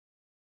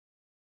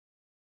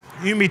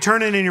You can be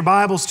turning in your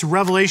Bibles to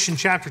Revelation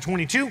chapter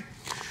 22.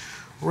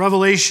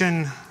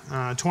 Revelation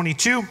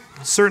 22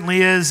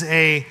 certainly is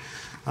a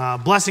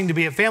blessing to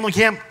be at family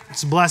camp.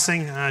 It's a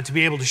blessing to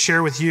be able to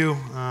share with you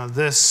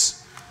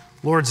this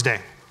Lord's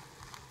Day.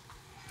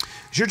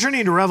 As you're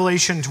turning to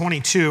Revelation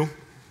 22,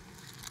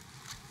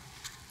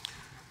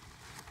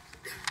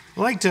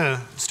 I'd like to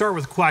start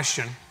with a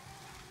question.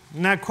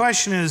 And that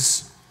question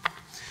is,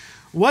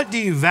 what do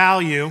you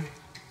value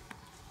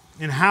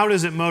and how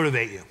does it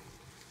motivate you?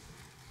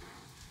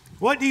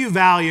 What do you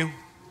value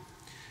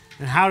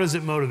and how does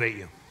it motivate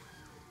you?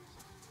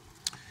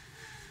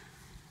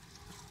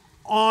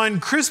 On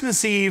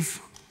Christmas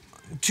Eve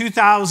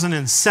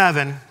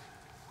 2007,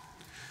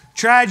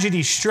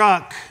 tragedy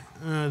struck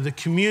the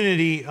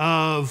community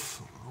of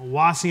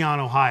Wauseon,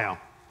 Ohio.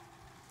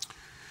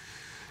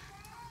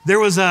 There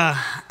was an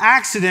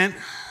accident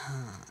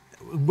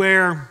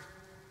where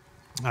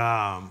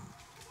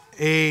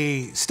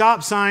a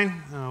stop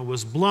sign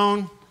was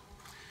blown,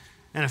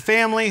 and a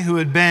family who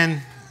had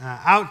been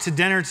out to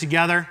dinner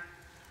together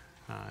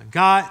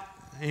got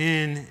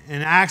in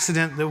an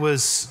accident that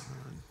was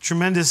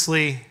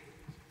tremendously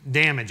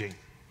damaging.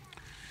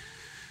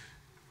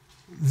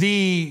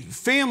 The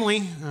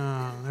family,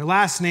 their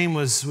last name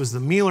was the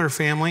Mueller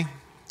family,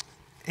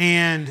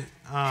 and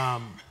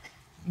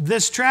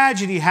this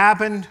tragedy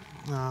happened.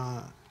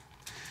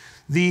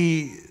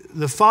 The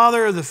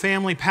father of the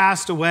family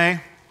passed away.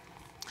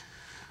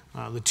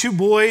 The two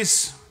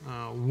boys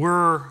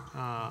were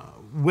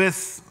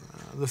with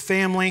the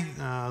family.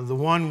 The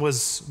one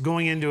was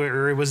going into it,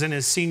 or it was in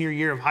his senior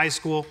year of high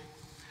school,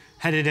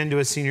 headed into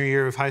his senior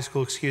year of high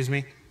school, excuse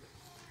me.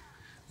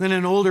 Then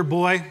an older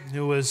boy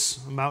who was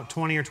about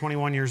 20 or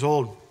 21 years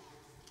old,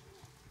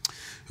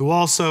 who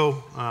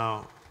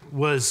also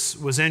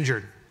was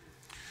injured.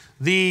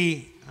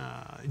 The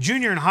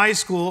junior in high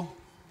school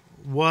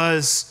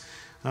was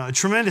a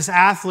tremendous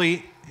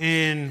athlete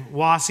in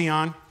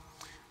Wauseon.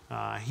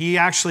 He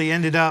actually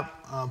ended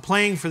up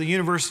playing for the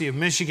University of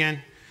Michigan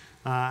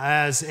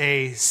as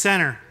a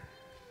center.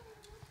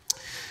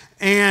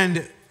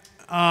 And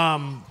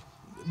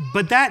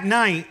but that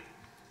night,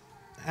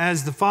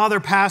 as the father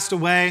passed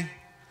away,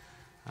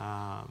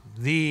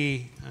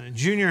 the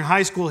junior in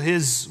high school,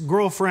 his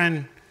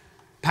girlfriend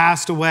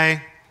passed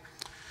away,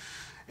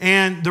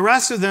 and the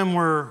rest of them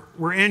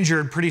were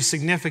injured pretty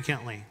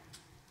significantly.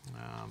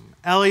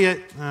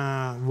 Elliot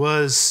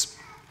was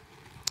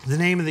the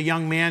name of the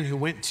young man who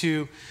went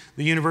to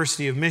the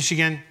University of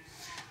Michigan.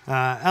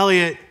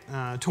 Elliot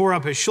tore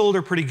up his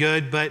shoulder pretty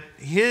good, but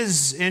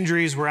his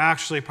injuries were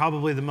actually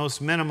probably the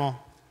most minimal.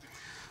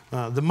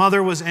 The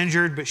mother was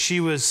injured, but she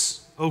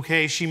was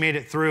okay. She made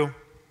it through.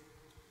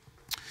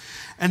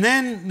 And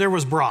then there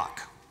was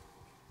Brock.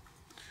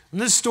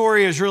 And this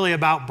story is really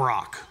about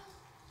Brock.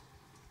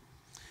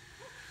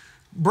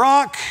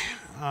 Brock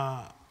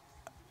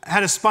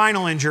had a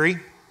spinal injury,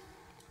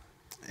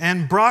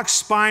 and Brock's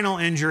spinal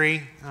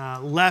injury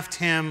left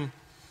him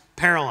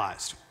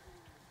paralyzed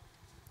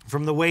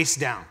from the waist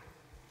down.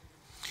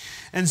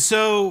 And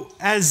so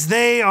as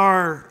they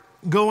are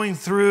going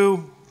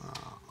through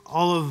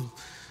all of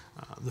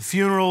the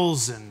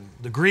funerals and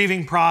the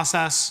grieving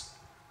process,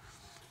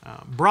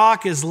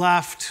 Brock is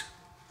left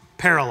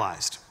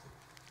paralyzed.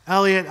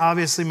 Elliot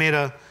obviously made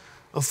a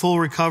full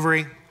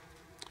recovery,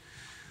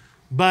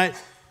 but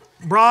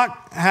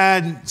Brock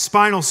had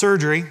spinal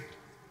surgery,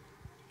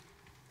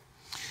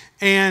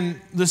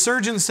 and the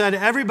surgeon said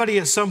everybody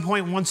at some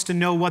point wants to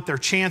know what their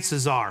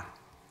chances are.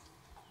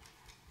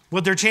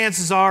 What their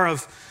chances are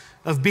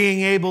of being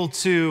able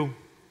to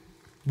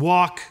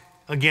walk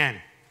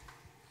again.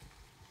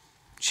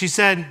 She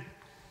said,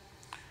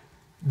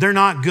 they're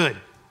not good.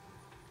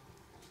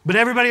 But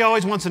everybody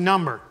always wants a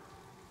number.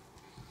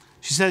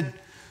 She said,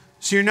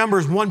 so your number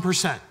is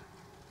 1%.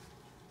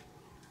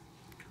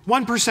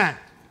 1%.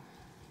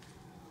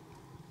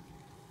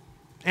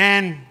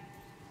 And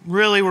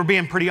really, we're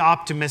being pretty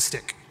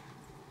optimistic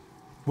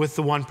with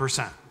the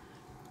 1%.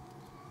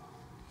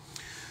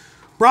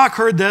 Brock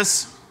heard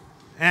this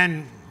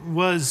and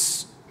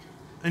was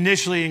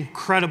initially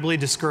incredibly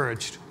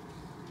discouraged.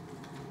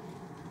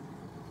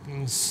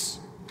 It's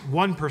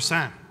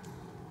 1%.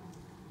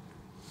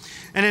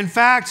 And in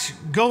fact,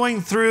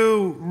 going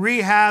through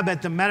rehab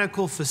at the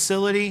medical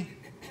facility,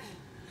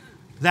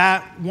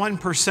 that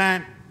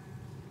 1%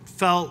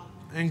 felt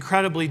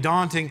incredibly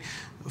daunting.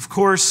 Of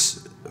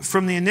course,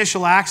 from the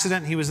initial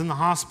accident, he was in the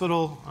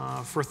hospital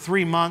for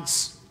 3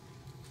 months.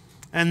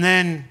 And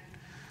then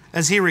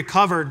as he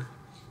recovered,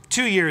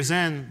 2 years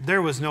in,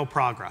 there was no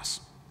progress.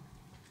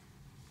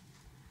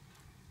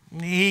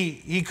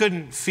 He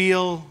couldn't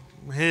feel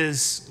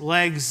his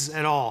legs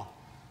at all.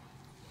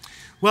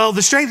 Well,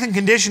 the strength and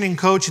conditioning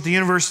coach at the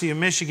University of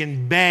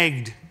Michigan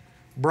begged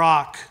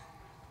Brock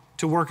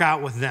to work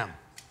out with them.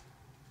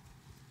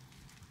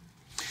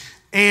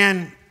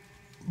 And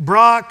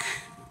Brock,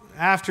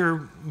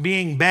 after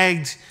being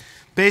begged,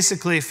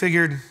 basically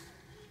figured,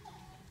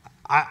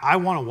 I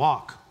want to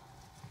walk.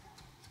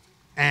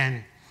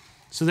 And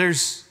so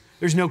there's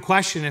no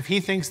question, if he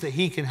thinks that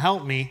he can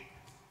help me,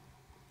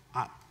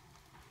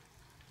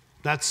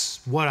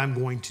 That's what I'm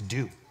going to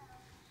do.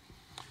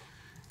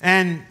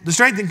 And the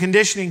strength and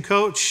conditioning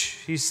coach,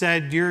 he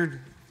said, you're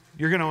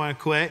going to want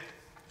to quit.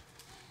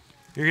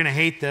 You're going to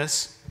hate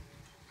this.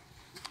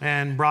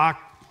 And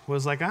Brock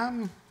was like,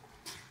 I'm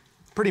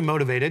pretty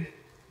motivated.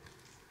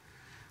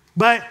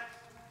 But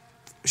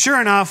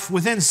sure enough,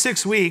 within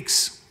 6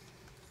 weeks,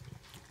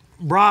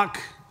 Brock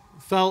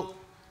felt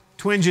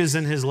twinges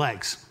in his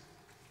legs.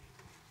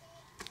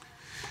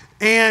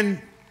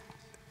 And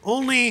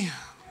only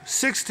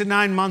 6 to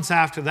 9 months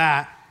after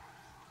that,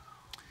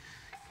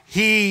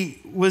 he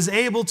was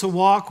able to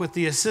walk with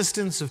the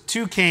assistance of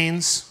 2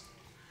 canes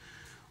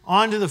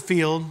onto the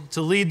field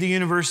to lead the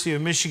University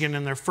of Michigan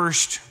in their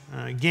first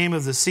game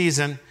of the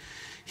season.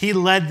 He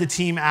led the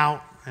team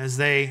out as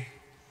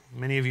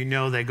many of you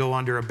know, they go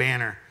under a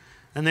banner.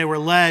 And they were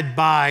led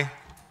by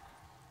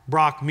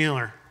Brock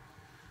Mueller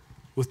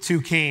with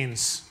 2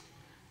 canes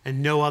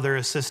and no other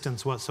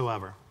assistance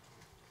whatsoever.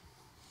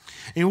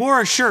 And he wore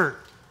a shirt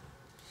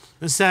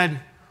that said,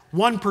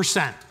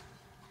 1%.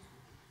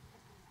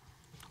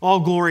 All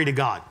glory to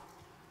God.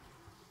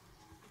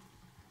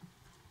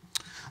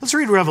 Let's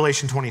read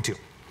Revelation 22.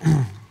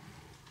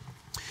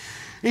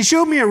 He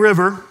showed me a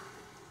river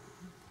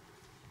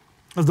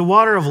of the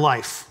water of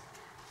life,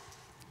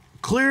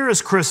 clear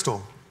as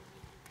crystal,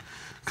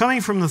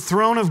 coming from the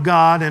throne of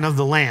God and of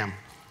the Lamb.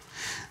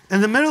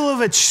 In the middle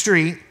of its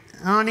street,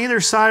 on either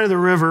side of the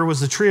river, was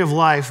the tree of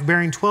life,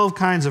 bearing 12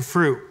 kinds of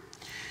fruit,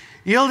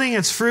 yielding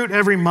its fruit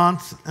every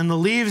month, and the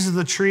leaves of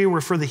the tree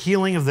were for the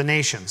healing of the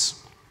nations.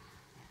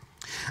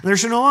 And there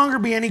shall no longer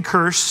be any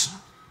curse,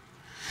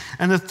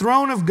 and the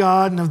throne of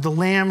God and of the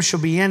Lamb shall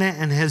be in it,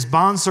 and his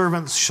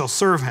bondservants shall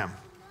serve him.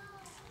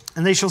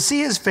 And they shall see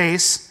his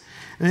face,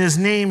 and his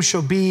name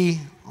shall be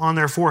on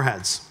their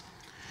foreheads.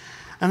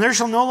 And there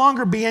shall no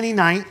longer be any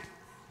night,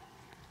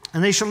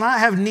 and they shall not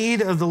have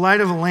need of the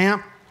light of a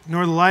lamp,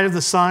 nor the light of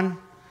the sun,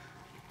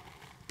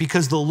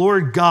 because the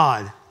Lord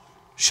God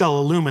shall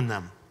illumine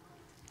them.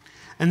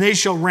 And they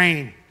shall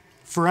reign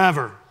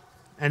forever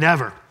and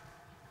ever.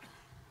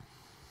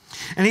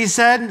 And he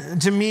said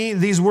to me,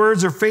 these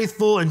words are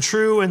faithful and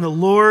true, and the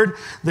Lord,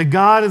 the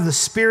God of the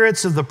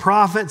spirits of the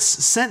prophets,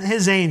 sent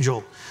his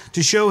angel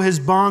to show his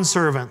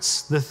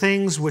bondservants the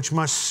things which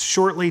must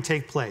shortly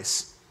take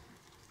place.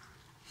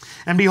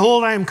 And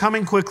behold, I am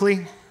coming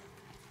quickly.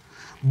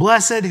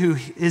 Blessed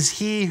is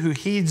he who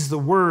heeds the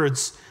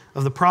words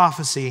of the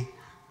prophecy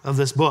of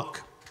this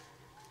book.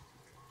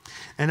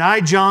 And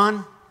I,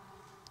 John,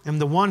 am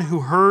the one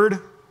who heard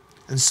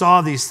and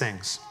saw these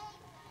things.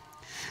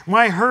 When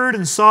I heard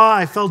and saw,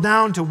 I fell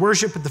down to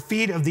worship at the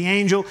feet of the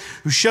angel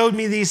who showed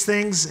me these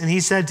things, and he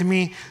said to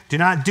me, do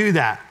not do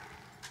that.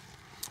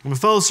 I'm a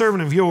fellow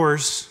servant of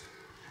yours,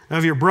 and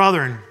of your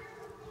brethren,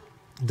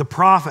 the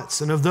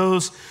prophets, and of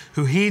those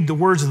who heed the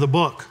words of the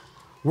book.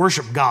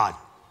 Worship God.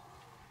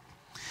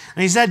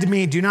 And he said to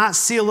me, do not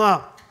seal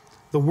up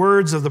the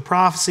words of the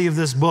prophecy of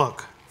this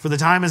book, for the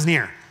time is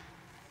near.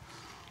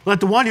 Let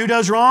the one who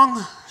does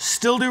wrong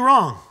still do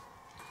wrong,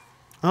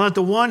 and let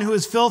the one who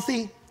is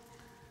filthy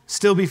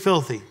still be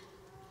filthy.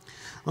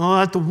 And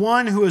let the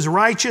one who is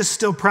righteous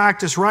still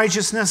practice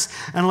righteousness,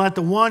 and let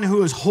the one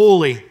who is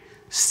holy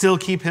still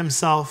keep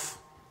himself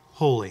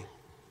holy.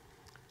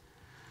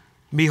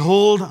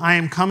 Behold, I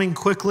am coming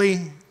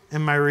quickly,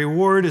 and my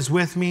reward is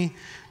with me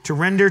to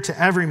render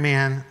to every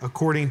man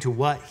according to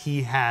what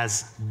he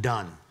has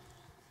done.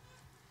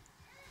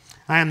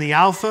 I am the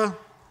Alpha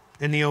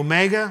and the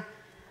Omega,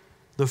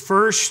 the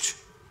first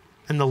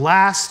and the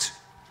last,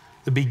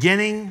 the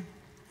beginning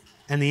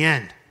and the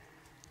end.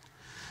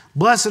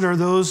 Blessed are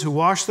those who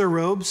wash their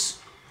robes,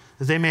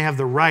 that they may have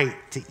the right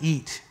to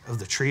eat of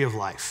the tree of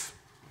life,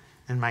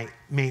 and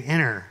may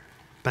enter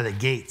by the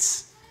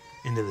gates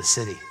into the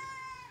city.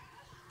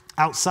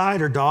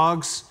 Outside are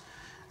dogs,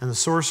 and the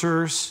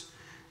sorcerers,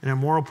 and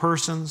immoral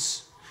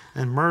persons,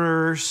 and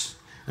murderers,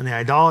 and the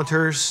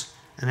idolaters,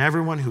 and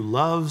everyone who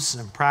loves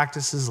and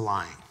practices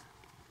lying.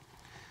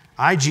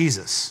 I,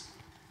 Jesus,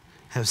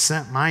 have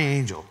sent my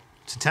angel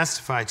to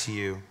testify to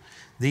you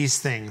these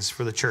things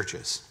for the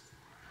churches.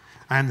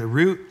 I am the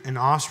root and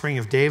offspring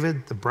of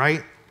David, the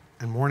bright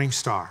and morning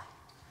star.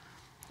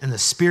 And the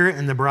Spirit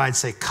and the bride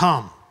say,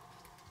 come.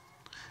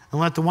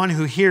 And let the one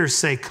who hears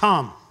say,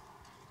 come.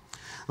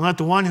 And let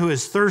the one who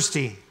is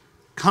thirsty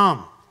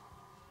come.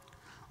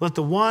 Let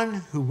the one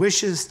who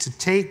wishes to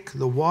take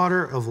the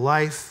water of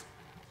life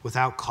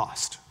without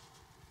cost.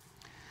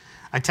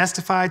 I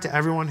testify to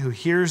everyone who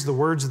hears the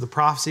words of the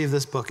prophecy of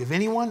this book. If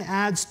anyone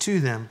adds to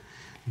them,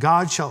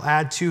 God shall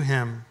add to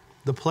him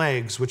the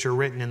plagues which are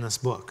written in this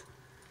book.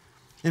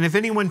 And if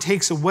anyone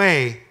takes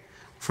away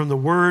from the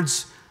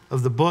words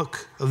of the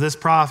book of this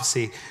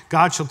prophecy,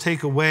 God shall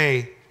take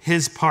away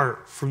his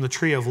part from the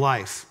tree of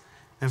life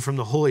and from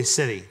the holy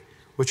city,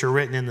 which are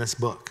written in this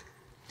book.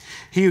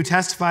 He who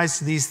testifies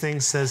to these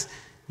things says,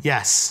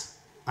 yes,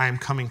 I am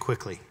coming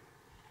quickly.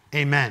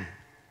 Amen.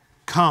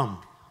 Come,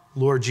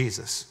 Lord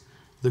Jesus.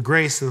 The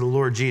grace of the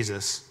Lord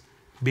Jesus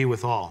be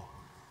with all.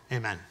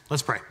 Amen.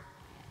 Let's pray.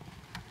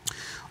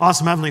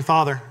 Awesome Heavenly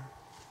Father,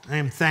 I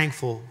am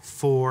thankful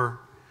for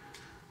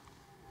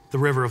the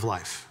river of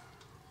life.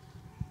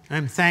 I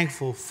am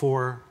thankful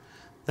for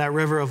that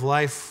river of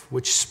life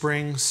which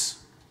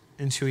springs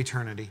into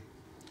eternity.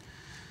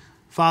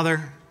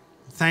 Father,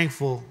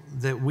 thankful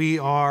that we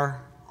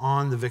are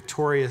on the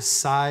victorious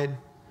side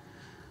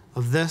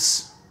of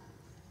this.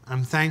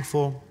 I'm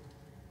thankful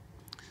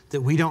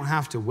that we don't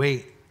have to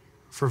wait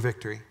for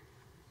victory.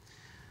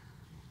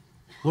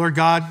 Lord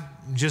God,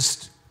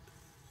 just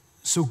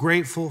so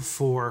grateful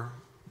for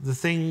the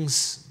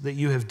things that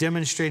you have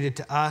demonstrated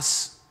to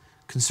us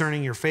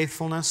concerning your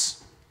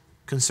faithfulness,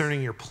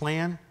 concerning your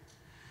plan.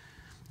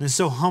 And it's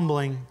so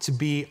humbling to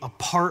be a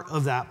part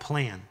of that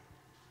plan,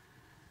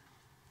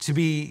 to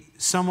be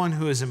someone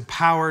who is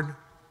empowered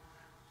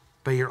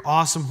by your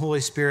awesome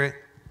Holy Spirit,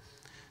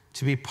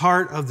 to be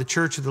part of the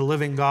Church of the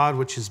Living God,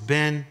 which has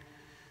been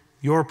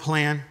your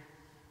plan,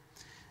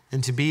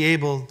 and to be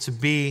able to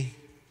be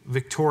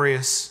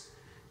victorious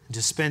and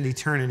to spend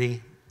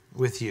eternity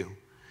with you.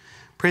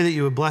 Pray that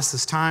you would bless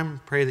this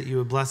time. Pray that you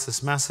would bless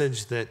this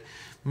message that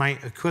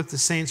might equip the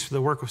saints for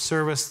the work of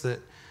service, that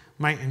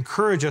might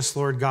encourage us,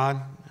 Lord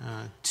God,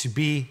 to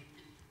be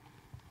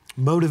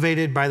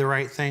motivated by the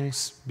right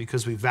things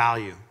because we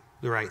value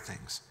the right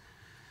things.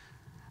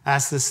 I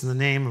ask this in the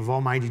name of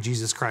Almighty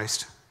Jesus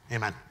Christ.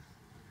 Amen.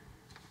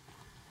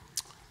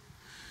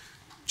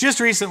 Just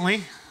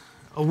recently,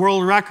 a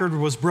world record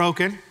was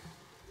broken.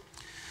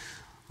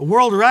 A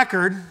world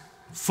record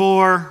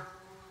for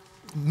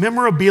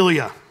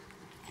memorabilia.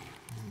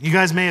 You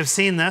guys may have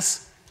seen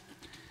this.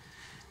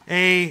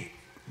 A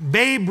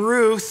Babe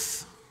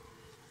Ruth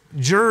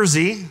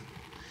jersey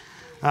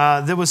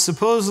that was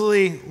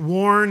supposedly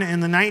worn in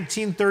the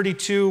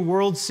 1932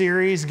 World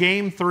Series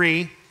Game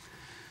 3,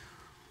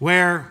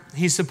 where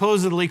he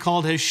supposedly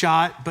called his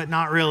shot, but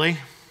not really.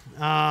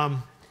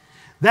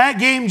 That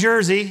game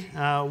jersey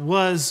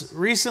was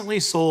recently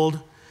sold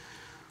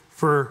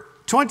for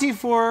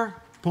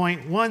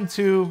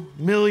 $24.12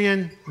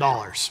 million.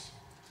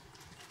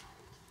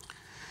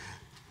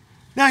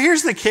 Now,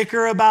 here's the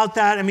kicker about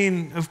that. I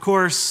mean, of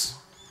course,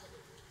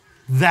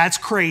 that's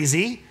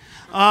crazy.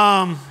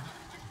 It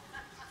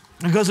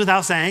goes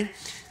without saying.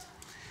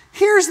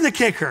 Here's the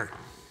kicker.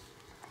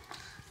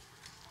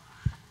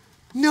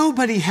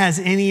 Nobody has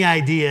any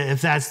idea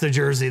if that's the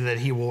jersey that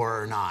he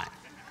wore or not.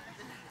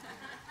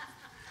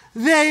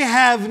 They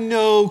have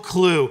no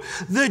clue.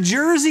 The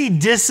jersey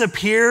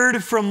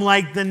disappeared from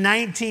like the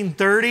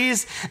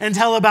 1930s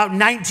until about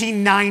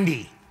 1990.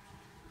 And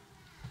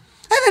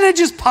then it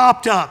just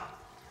popped up.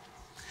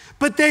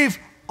 But they've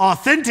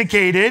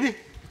authenticated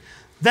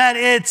that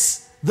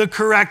it's the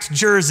correct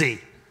jersey.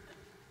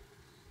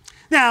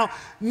 Now,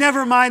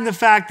 never mind the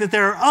fact that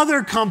there are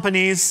other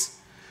companies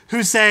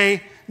who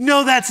say,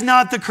 no, that's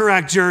not the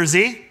correct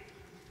jersey.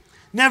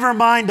 Never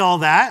mind all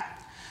that.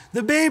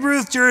 The Babe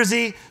Ruth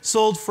jersey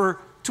sold for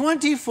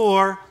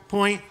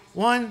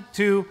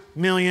 $24.12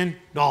 million.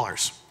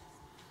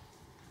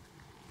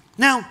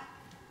 Now,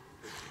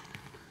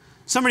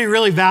 somebody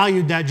really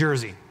valued that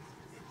jersey.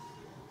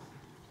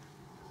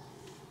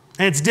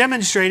 And it's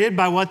demonstrated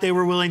by what they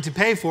were willing to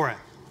pay for it.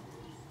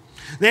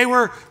 They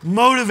were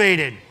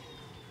motivated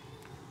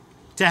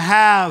to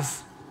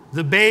have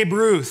the Babe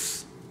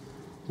Ruth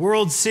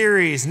World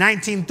Series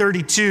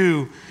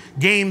 1932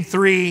 Game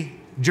 3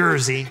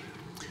 jersey,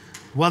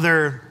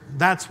 whether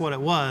that's what it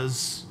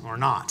was or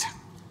not.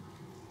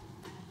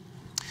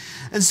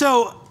 And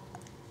so,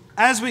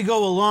 as we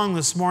go along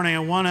this morning, I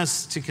want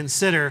us to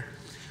consider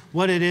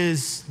what it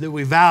is that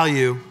we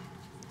value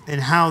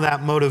and how that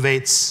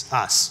motivates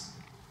us.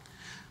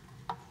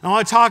 I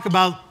want to talk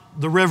about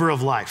the river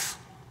of life.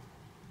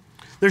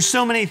 There's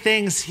so many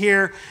things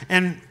here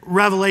in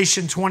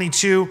Revelation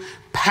 22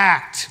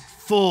 packed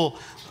full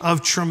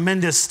of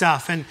tremendous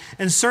stuff. And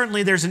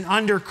certainly there's an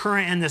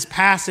undercurrent in this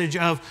passage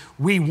of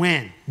we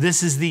win.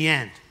 This is the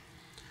end.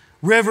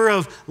 River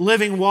of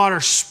living water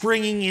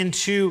springing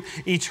into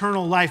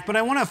eternal life. But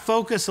I want to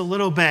focus a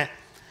little bit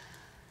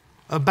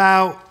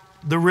about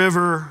the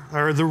river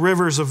or the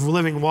rivers of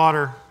living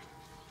water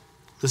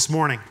this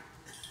morning.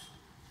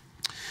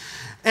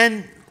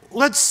 And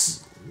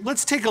let's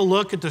take a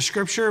look at the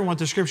scripture and what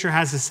the scripture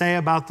has to say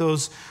about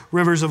those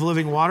rivers of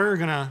living water. We're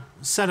going to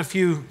set a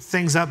few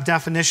things up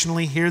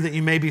definitionally here that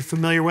you may be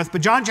familiar with.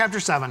 But John chapter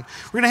 7,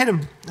 we're going to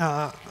hit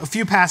a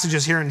few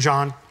passages here in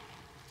John.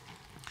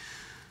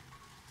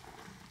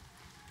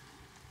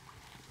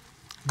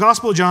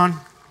 Gospel of John.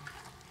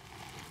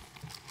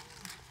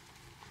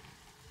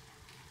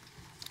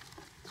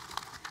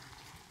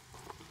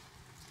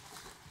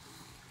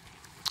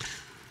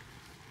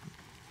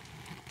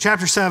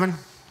 Chapter 7.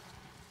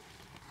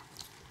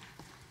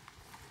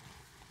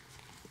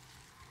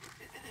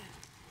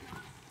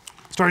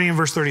 Starting in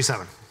verse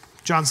 37.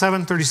 John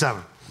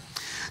 7:37.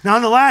 Now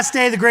on the last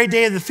day, the great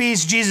day of the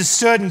feast, Jesus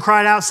stood and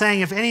cried out,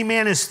 saying, if any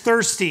man is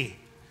thirsty,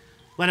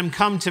 let him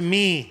come to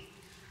me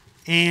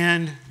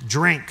and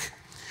drink.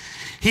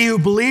 He who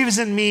believes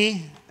in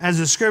me, as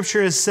the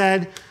scripture has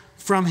said,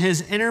 from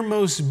his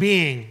innermost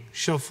being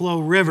shall flow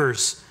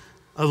rivers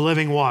of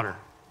living water.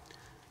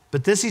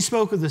 But this he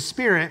spoke of the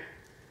Spirit,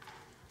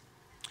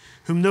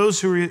 whom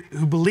those who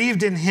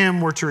believed in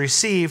him were to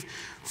receive,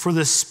 for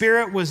the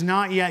Spirit was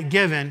not yet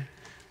given,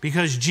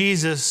 because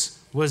Jesus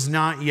was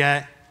not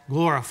yet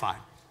glorified.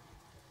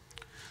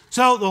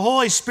 So the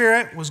Holy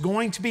Spirit was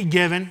going to be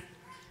given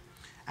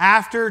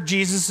after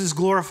Jesus'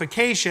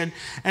 glorification,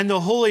 and the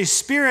Holy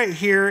Spirit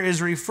here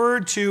is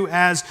referred to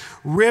as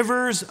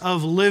rivers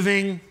of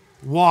living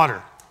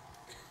water.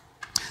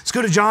 Let's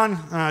go to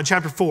John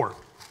chapter 4.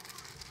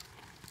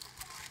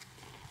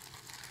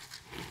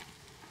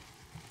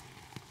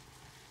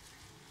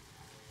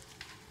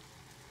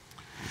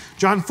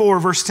 John 4,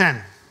 verse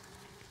 10.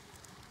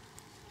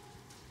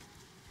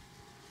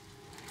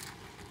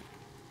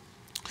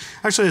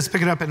 Actually, let's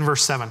pick it up in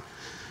verse 7.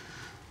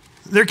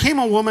 There came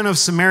a woman of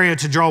Samaria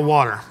to draw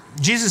water.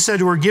 Jesus said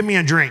to her, "Give me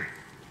a drink."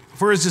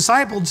 For his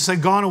disciples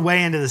had gone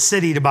away into the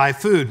city to buy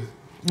food.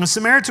 The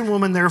Samaritan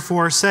woman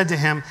therefore said to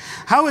him,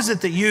 "How is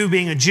it that you,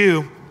 being a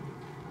Jew,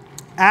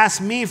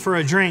 ask me for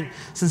a drink,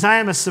 since I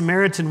am a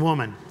Samaritan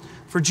woman?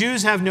 For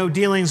Jews have no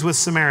dealings with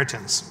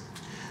Samaritans."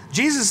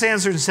 Jesus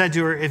answered and said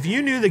to her, "If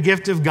you knew the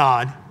gift of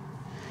God,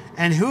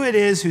 and who it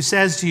is who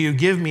says to you,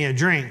 'Give me a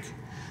drink,'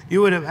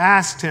 you would have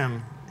asked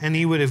him, and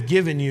he would have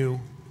given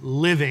you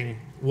living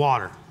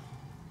water."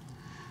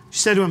 She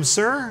said to him,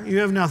 "Sir, you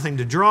have nothing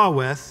to draw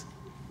with,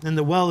 and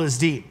the well is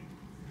deep.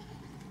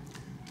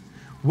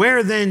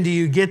 Where then do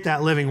you get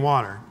that living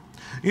water?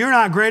 You're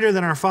not greater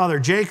than our father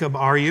Jacob,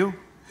 are you,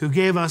 who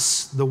gave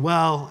us the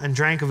well and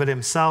drank of it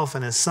himself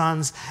and his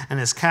sons and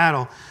his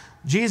cattle?"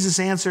 Jesus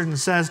answered and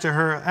says to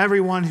her,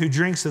 "Everyone who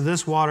drinks of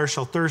this water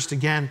shall thirst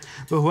again,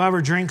 but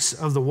whoever drinks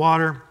of the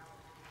water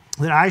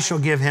that I shall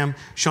give him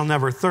shall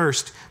never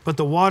thirst. But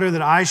the water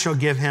that I shall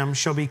give him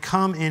shall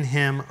become in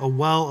him a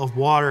well of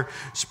water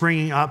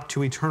springing up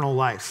to eternal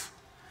life."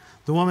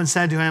 The woman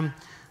said to him,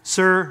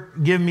 "Sir,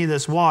 give me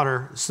this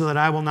water so that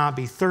I will not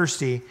be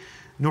thirsty,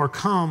 nor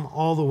come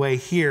all the way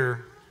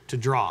here to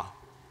draw."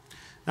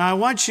 Now I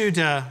want you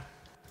to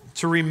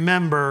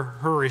remember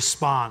her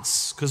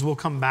response, because we'll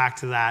come back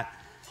to that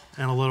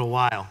in a little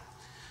while.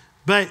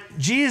 But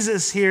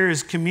Jesus here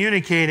is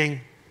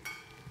communicating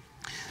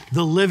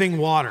the living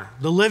water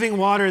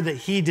that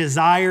he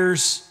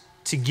desires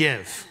to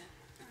give.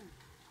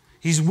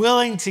 He's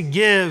willing to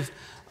give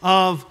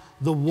of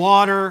the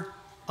water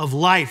of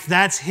life.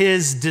 That's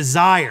his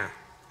desire,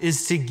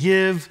 is to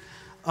give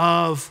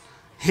of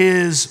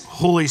his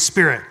Holy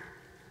Spirit.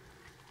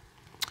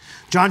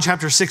 John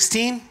chapter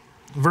 16,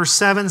 verse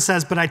 7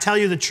 says, "But I tell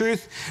you the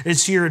truth,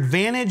 it's to your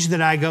advantage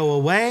that I go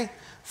away.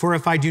 For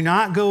if I do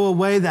not go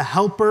away, the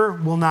Helper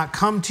will not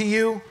come to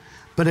you.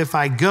 But if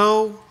I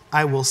go,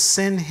 I will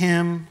send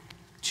him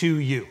to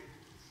you."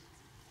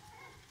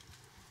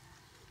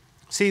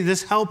 See,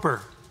 this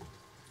Helper,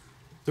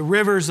 the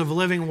rivers of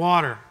living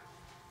water,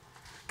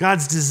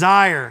 God's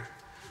desire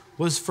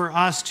was for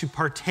us to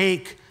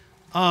partake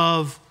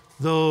of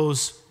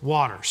those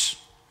waters,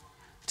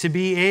 to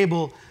be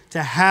able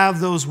to have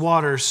those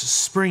waters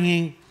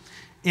springing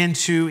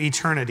into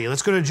eternity.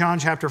 Let's go to John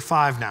chapter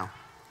 5 now.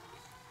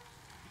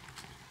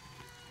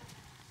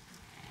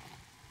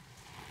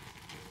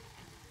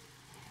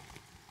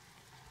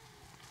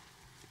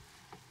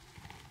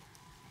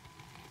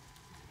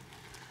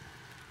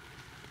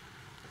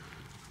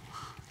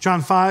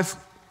 John 5,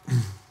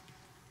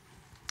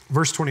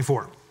 verse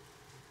 24.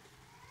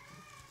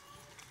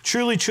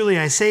 "Truly, truly,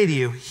 I say to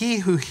you, he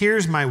who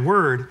hears my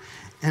word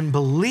and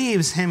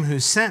believes him who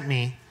sent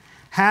me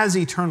has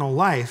eternal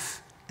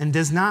life and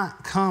does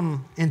not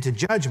come into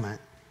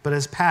judgment, but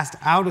has passed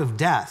out of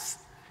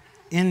death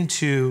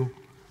into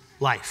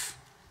life."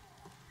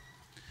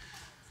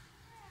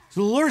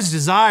 So the Lord's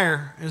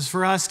desire is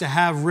for us to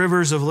have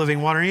rivers of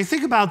living water. And you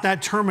think about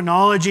that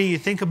terminology, you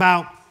think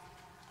about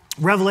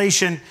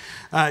Revelation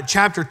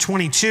chapter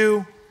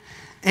 22,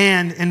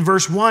 and in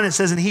verse 1 it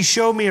says, "And he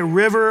showed me a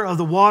river of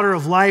the water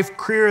of life,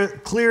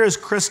 clear as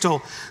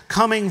crystal,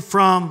 coming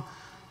from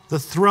the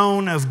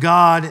throne of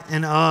God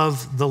and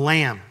of the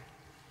Lamb."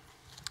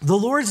 The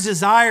Lord's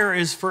desire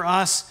is for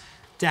us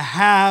to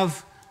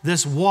have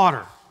this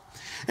water.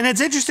 And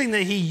it's interesting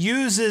that he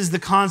uses the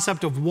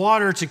concept of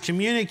water to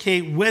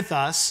communicate with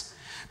us,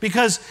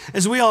 because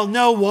as we all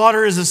know,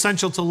 water is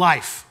essential to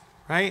life,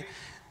 right?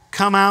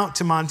 Come out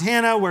to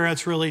Montana where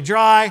it's really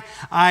dry,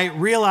 I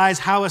realize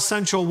how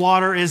essential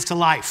water is to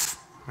life,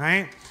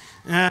 right?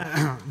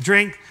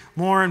 Drink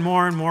more and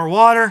more and more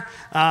water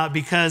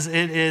because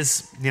it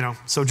is,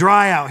 so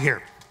dry out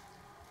here.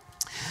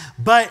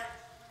 But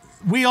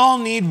we all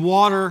need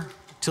water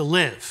to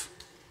live.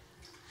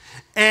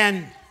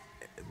 And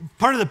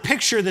part of the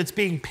picture that's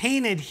being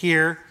painted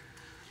here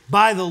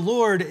by the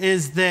Lord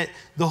is that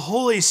the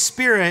Holy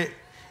Spirit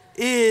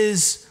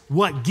is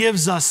what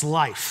gives us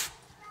life.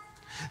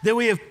 That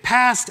we have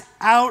passed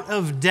out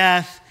of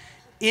death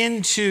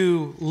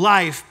into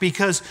life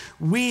because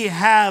we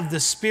have the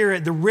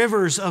Spirit, the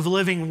rivers of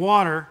living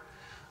water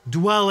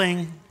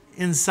dwelling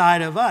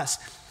inside of us.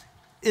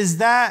 Is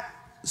that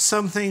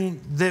something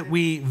that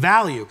we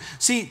value?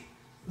 See,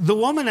 the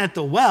woman at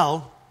the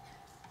well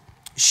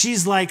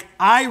she's like,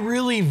 I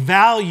really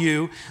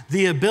value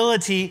the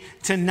ability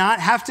to not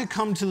have to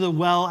come to the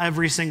well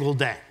every single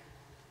day.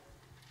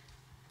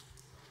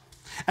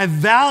 I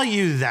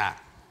value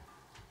that.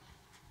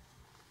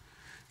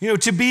 You know,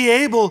 to be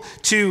able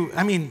to,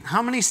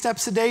 how many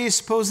steps a day do you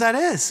suppose that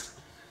is?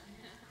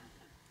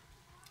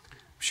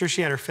 I'm sure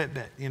she had her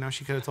Fitbit,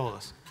 she could have told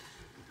us.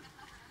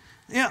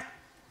 Yeah,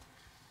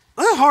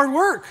 that's hard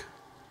work.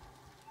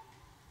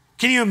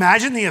 Can you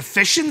imagine the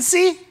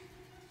efficiency?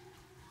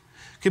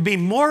 Could be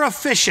more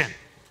efficient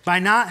by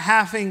not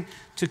having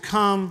to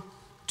come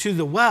to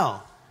the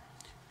well.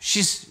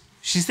 She's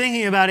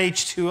thinking about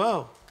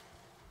H2O.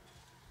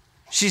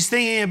 She's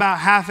thinking about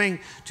having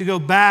to go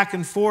back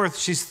and forth.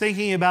 She's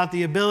thinking about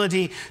the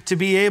ability to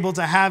be able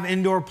to have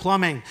indoor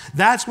plumbing.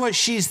 That's what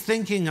she's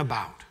thinking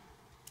about.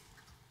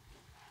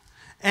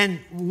 And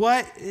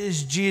what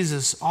is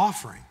Jesus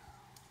offering?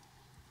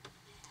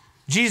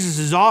 Jesus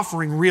is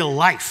offering real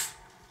life.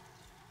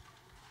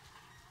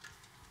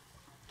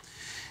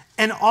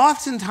 And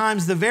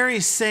oftentimes the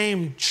very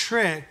same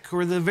trick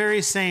or the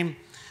very same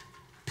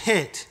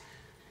pit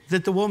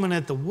that the woman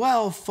at the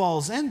well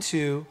falls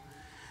into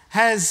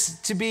is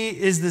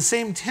the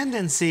same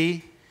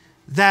tendency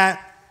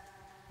that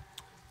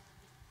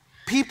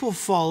people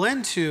fall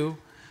into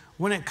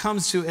when it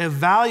comes to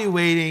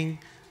evaluating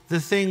the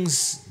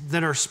things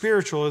that are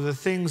spiritual or the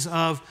things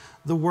of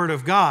the Word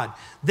of God.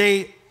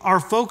 They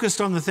are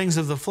focused on the things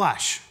of the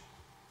flesh.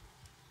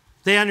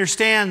 They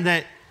understand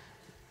that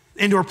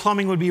indoor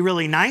plumbing would be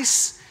really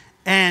nice,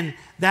 and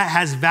that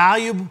has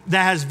value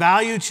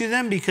to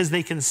them because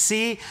they can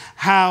see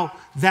how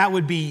that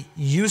would be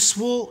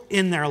useful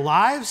in their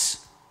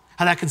lives,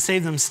 how that could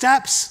save them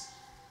steps.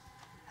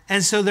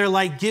 And so they're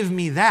like, give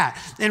me that.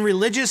 And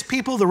religious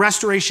people, the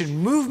Restoration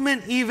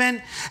movement even,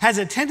 has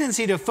a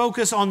tendency to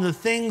focus on the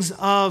things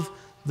of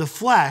the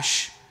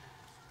flesh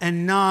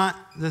and not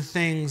the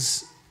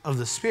things of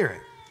the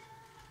Spirit.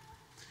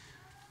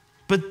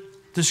 But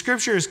the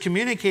Scripture is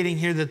communicating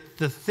here that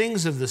the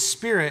things of the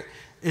Spirit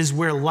is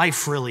where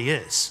life really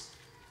is.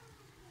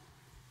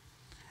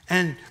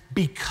 And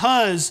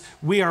because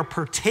we are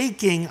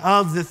partaking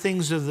of the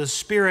things of the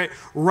Spirit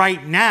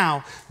right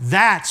now,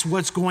 that's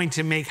what's going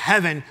to make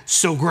heaven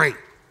so great.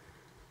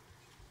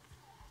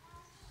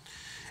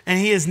 And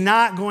He is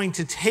not going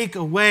to take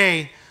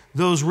away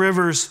those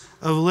rivers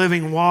of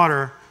living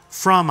water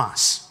from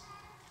us.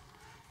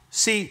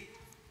 See,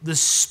 the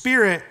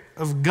Spirit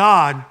of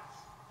God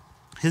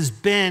has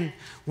been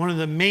one of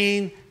the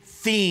main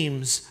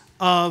themes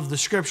of the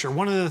Scripture.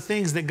 One of the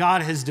things that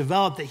God has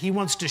developed that He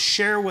wants to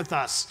share with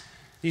us,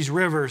 these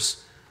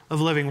rivers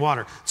of living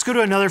water. Let's go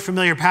to another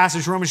familiar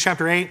passage, Romans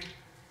chapter 8.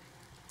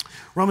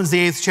 Romans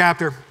the 8th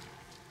chapter.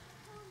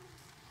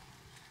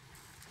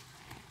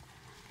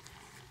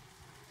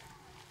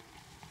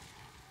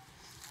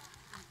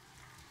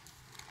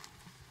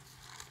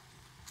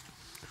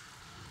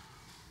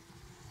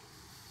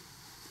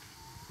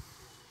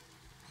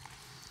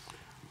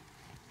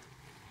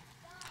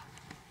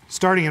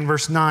 Starting in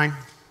verse 9.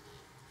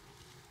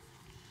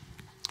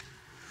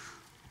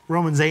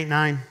 Romans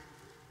 8:9.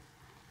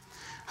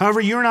 However,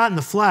 you are not in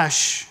the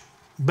flesh,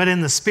 but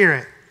in the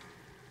Spirit,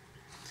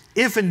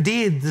 if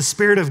indeed the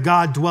Spirit of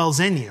God dwells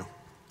in you.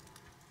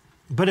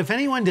 But if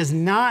anyone does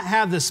not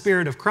have the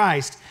Spirit of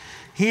Christ,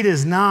 he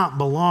does not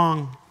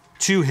belong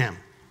to Him.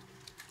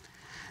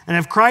 And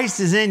if Christ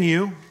is in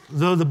you,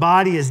 though the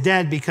body is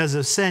dead because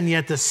of sin,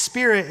 yet the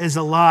Spirit is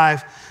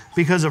alive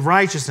because of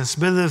righteousness.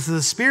 But if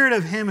the Spirit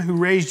of Him who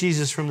raised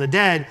Jesus from the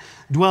dead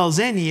dwells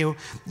in you,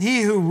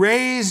 He who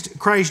raised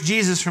Christ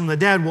Jesus from the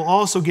dead will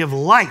also give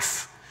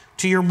life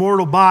to your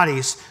mortal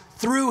bodies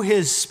through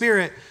His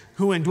Spirit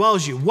who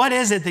indwells you. What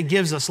is it that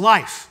gives us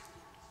life?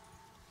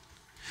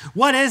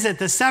 What is it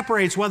that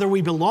separates whether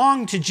we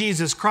belong to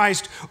Jesus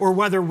Christ or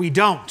whether we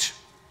don't?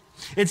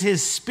 It's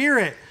His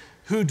Spirit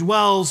who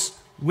dwells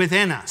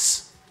within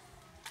us.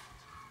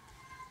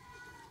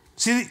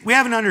 See, we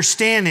have an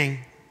understanding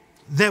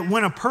that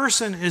when a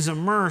person is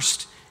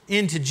immersed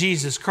into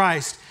Jesus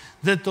Christ,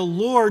 that the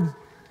Lord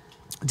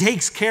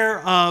takes care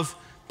of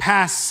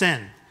past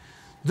sin,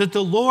 that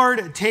the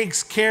Lord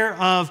takes care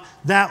of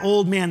that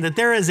old man, that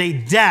there is a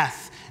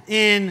death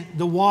in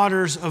the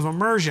waters of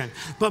immersion.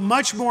 But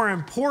much more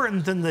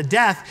important than the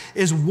death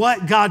is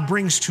what God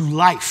brings to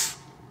life.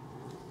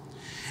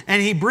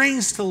 And He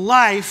brings to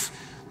life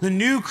the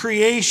new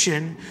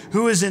creation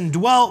who is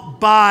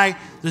indwelt by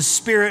the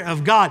Spirit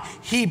of God.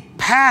 He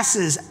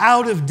passes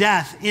out of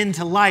death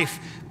into life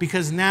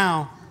because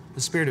now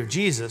the Spirit of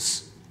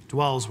Jesus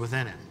dwells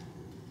within it.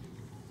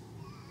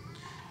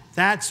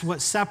 That's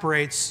what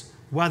separates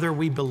whether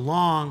we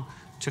belong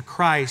to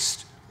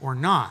Christ or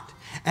not.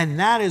 And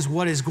that is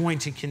what is going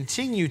to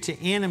continue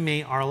to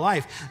animate our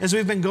life. As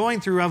we've been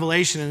going through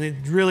Revelation, and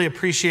I really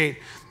appreciate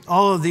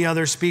all of the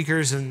other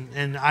speakers,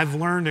 and I've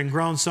learned and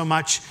grown so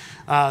much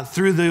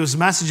through those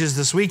messages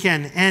this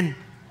weekend. And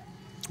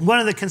one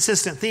of the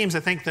consistent themes, I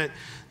think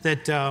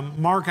that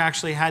Mark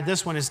actually had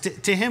this one, is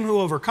to him who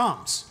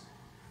overcomes.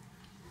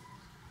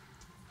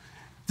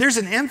 There's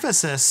an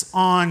emphasis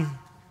on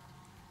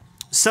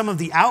some of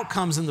the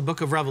outcomes in the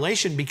book of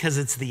Revelation because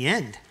it's the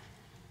end.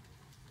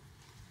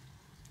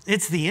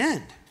 It's the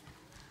end.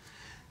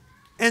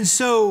 And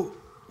so,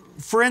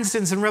 for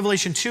instance, in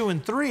Revelation 2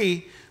 and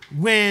 3,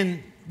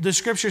 when the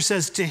scripture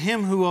says to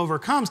him who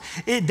overcomes,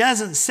 it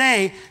doesn't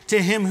say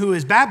to him who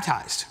is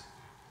baptized.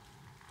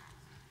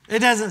 It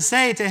doesn't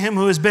say to him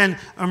who has been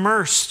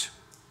immersed.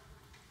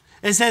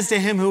 It says to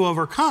him who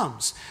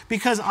overcomes.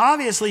 Because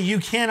obviously you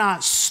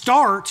cannot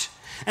start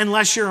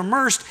unless you're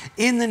immersed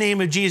in the name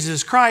of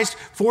Jesus Christ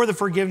for the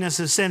forgiveness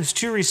of sins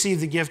to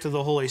receive the gift of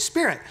the Holy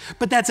Spirit.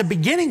 But that's a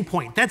beginning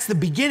point. That's the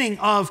beginning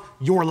of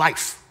your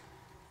life.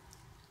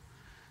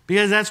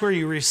 Because that's where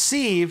you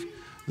receive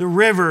the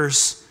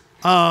rivers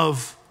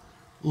of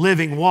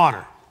living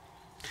water.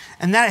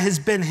 And that has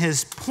been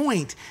his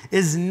point,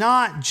 is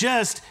not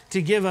just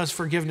to give us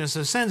forgiveness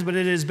of sins, but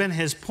it has been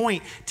his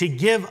point to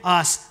give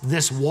us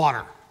this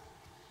water.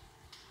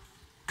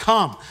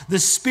 Come. The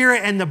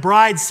Spirit and the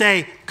bride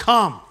say,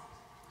 come.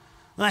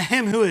 Let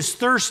him who is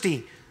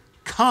thirsty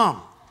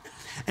come.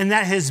 And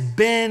that has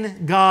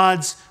been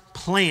God's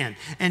plan.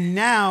 And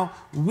now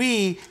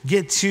we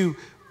get to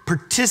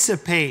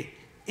participate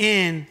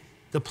in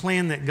the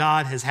plan that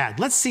God has had.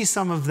 Let's see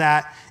some of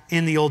that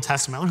in the Old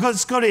Testament.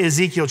 Let's go to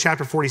Ezekiel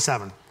chapter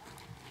 47.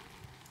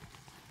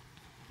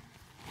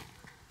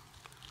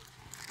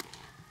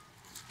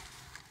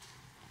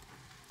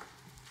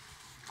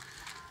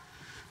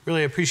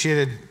 Really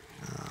appreciated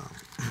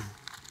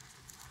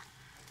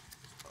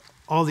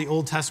all the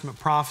Old Testament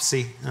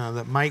prophecy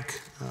that Mike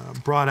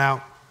brought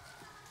out.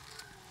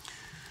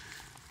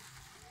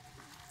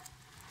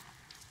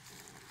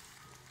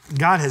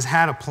 God has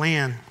had a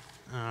plan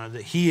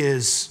that he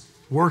is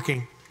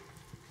working,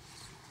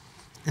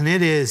 and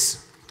it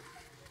is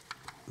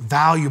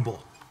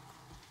valuable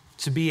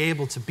to be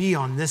able to be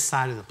on this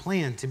side of the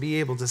plan, to be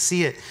able to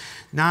see it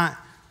not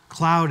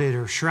clouded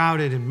or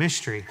shrouded in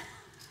mystery,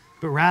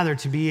 but rather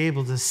to be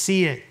able to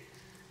see it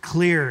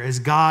clear as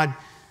God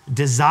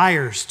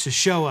desires to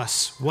show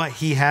us what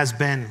he has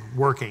been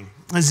working.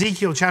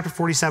 Ezekiel chapter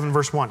 47,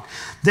 verse 1.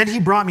 Then he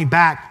brought me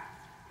back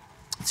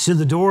to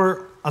the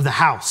door of the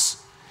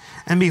house,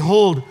 and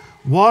behold,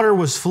 water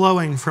was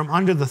flowing from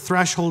under the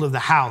threshold of the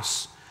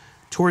house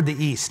toward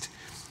the east,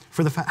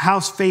 for the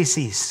house faced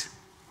east.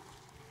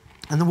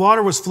 And the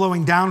water was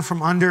flowing down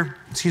from under,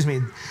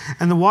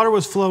 and the water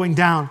was flowing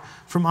down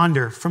from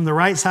under, from the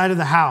right side of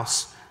the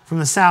house, from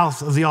the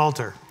south of the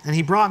altar. And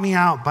he brought me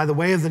out by the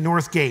way of the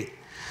north gate,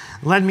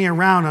 led me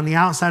around on the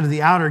outside of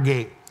the outer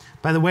gate,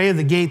 by the way of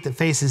the gate that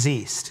faces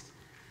east.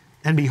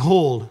 And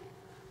behold,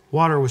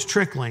 water was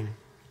trickling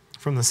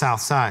from the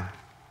south side.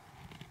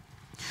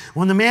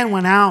 When the man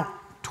went out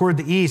toward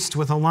the east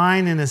with a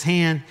line in his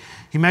hand,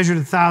 he measured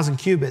 1,000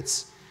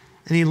 cubits,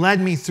 and he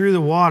led me through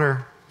the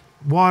water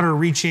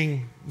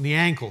reaching the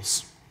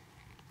ankles.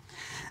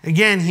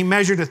 Again, he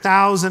measured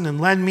 1,000 and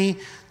led me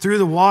through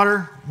the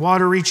water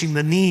reaching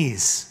the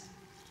knees.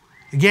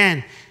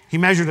 Again, he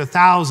measured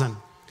 1,000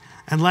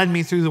 and led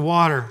me through the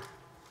water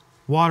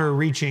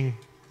reaching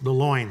the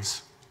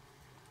loins.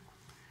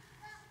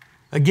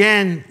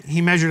 Again,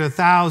 he measured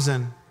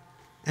 1,000,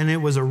 and it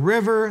was a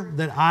river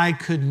that I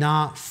could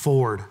not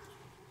ford.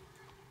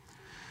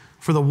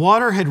 For the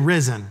water had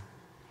risen,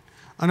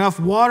 enough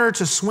water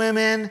to swim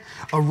in,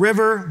 a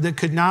river that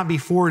could not be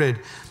forded.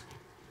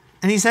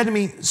 And he said to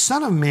me,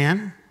 Son of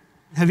man,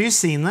 have you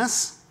seen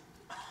this?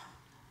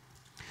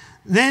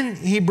 Then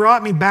he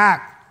brought me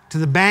back to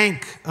the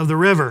bank of the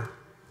river.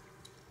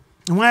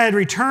 And when I had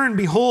returned,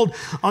 behold,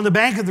 on the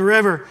bank of the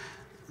river,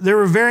 there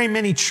were very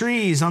many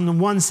trees on the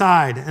one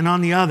side and on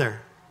the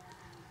other.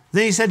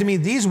 Then he said to me,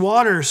 these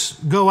waters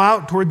go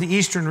out toward the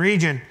eastern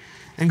region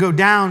and go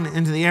down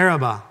into the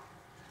Arabah.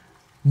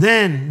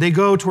 Then they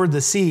go toward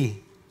the sea,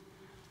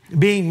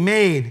 being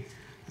made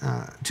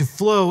to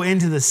flow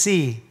into the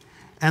sea,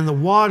 and the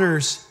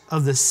waters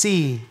of the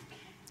sea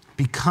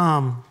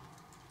become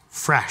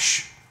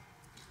fresh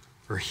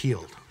or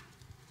healed.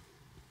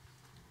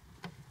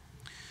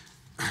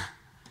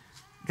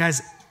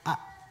 Guys,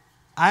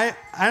 I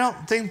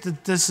don't think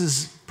that this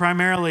is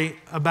primarily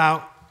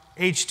about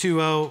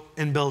H2O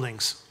in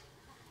buildings.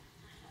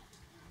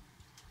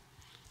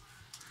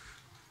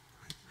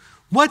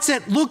 What's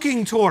it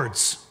looking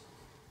towards?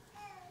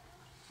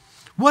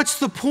 What's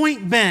the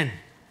point been?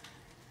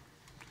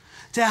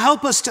 To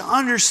help us to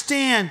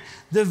understand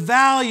the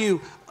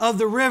value of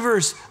the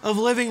rivers of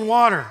living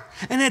water.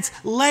 And it's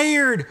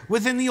layered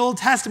within the Old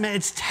Testament.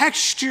 It's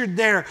textured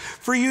there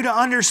for you to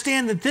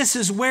understand that this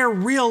is where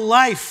real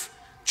life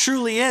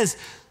truly is.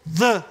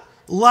 The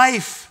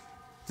life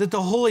that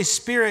the Holy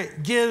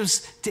Spirit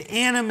gives to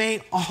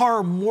animate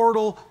our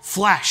mortal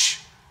flesh.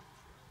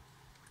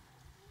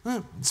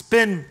 It's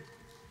been,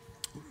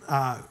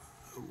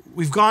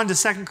 we've gone to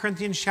 2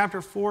 Corinthians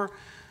chapter 4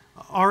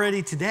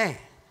 already today.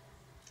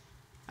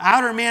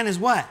 Outer man is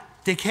what?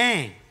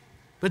 Decaying.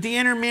 But the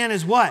inner man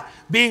is what?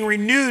 Being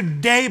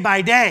renewed day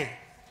by day.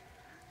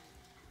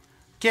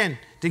 Again,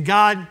 did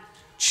God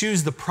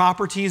choose the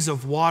properties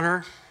of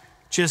water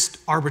just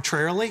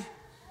arbitrarily?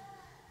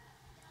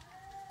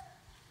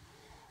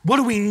 What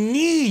do we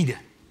need?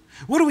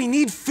 What do we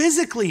need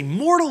physically,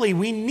 mortally?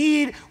 We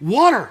need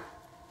water.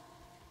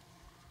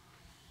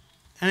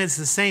 And it's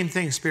the same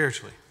thing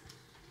spiritually.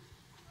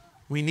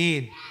 We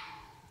need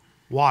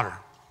water.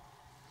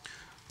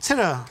 Let's hit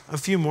a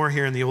few more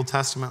here in the Old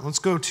Testament. Let's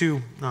go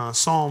to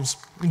Psalms.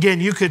 Again,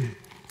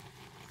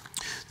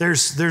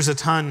 there's a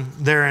ton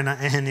there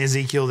in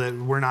Ezekiel that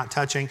we're not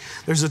touching.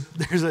 There's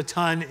a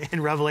ton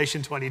in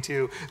Revelation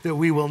 22 that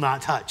we will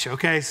not touch.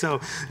 Okay,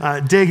 so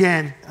dig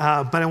in.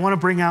 But I want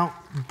to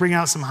bring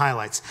out some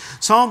highlights.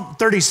 Psalm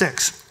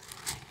 36.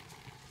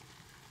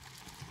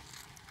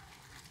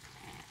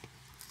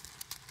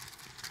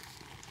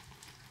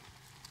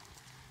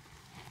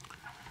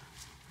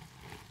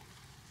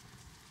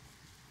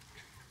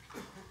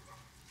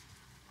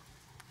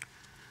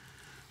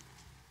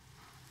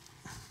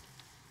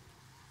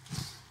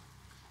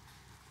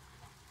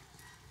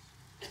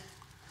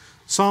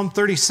 Psalm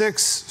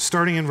 36,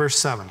 starting in verse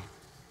 7.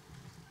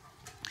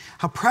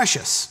 How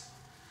precious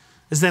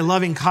is thy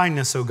loving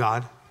kindness, O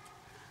God,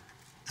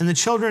 and the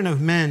children of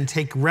men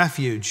take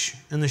refuge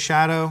in the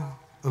shadow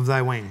of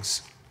thy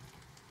wings.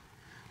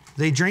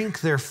 They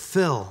drink their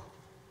fill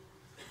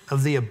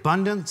of the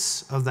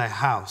abundance of thy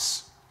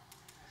house,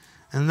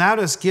 and thou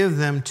dost give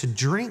them to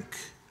drink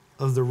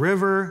of the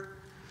river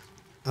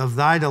of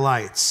thy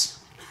delights.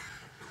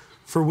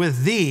 For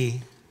with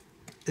thee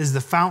is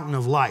the fountain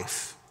of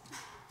life.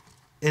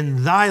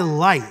 In thy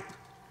light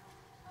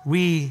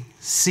we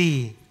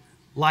see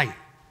light.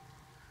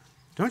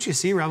 Don't you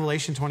see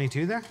Revelation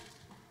 22 there?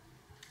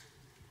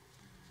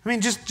 I mean,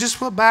 just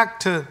flip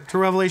back to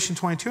Revelation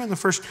 22 in the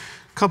first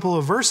couple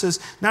of verses.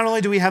 Not only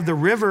do we have the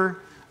river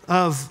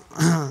of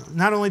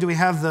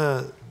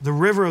the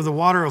river of the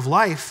water of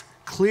life,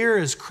 clear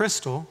as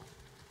crystal,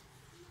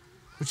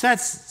 which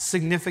that's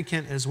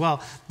significant as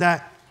well.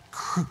 That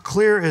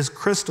clear as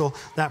crystal,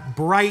 that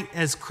bright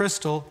as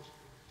crystal,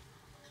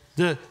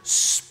 the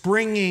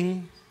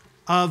springing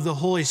of the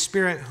Holy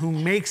Spirit who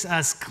makes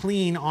us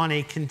clean on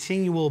a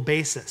continual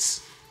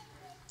basis.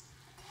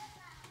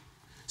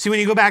 See, when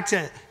you go back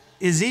to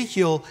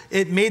Ezekiel,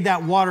 it made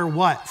that water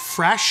what?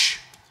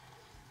 Fresh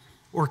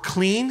or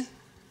clean?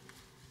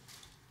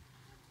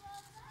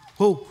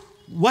 Well,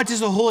 what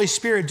does the Holy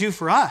Spirit do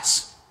for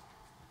us?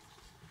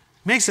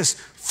 It makes us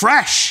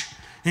fresh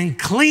and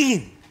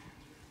clean.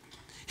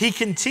 He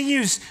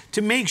continues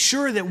to make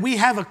sure that we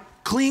have a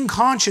clean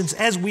conscience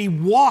as we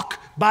walk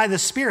by the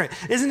Spirit.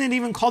 Isn't it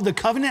even called the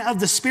covenant of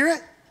the Spirit?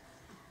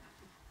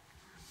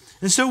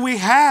 And so we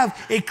have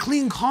a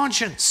clean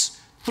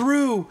conscience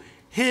through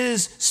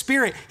His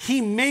Spirit.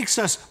 He makes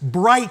us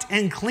bright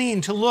and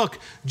clean to look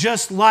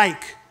just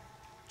like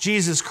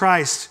Jesus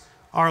Christ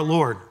our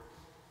Lord.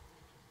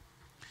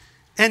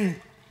 And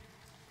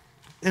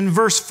in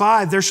verse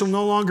 5, there shall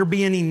no longer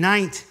be any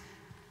night.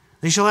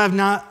 They shall have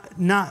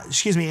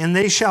and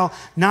they shall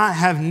not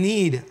have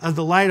need of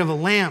the light of a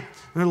lamp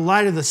or the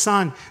light of the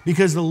sun,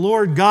 because the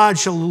Lord God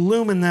shall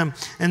illumine them,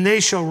 and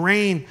they shall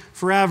reign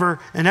forever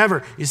and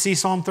ever. You see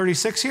Psalm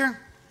 36 here?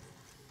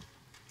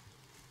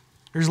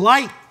 There's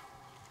light,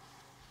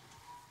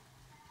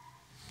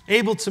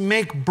 able to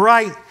make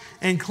bright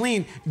and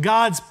clean.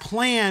 God's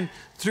plan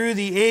through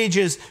the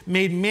ages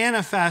made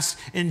manifest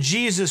in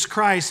Jesus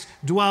Christ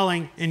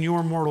dwelling in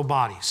your mortal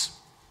bodies.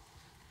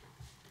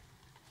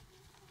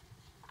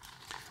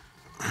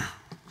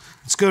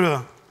 Let's go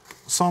to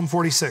Psalm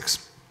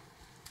 46.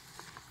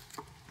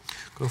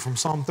 Go from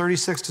Psalm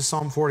 36 to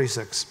Psalm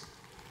 46.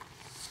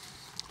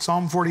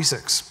 Psalm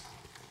 46.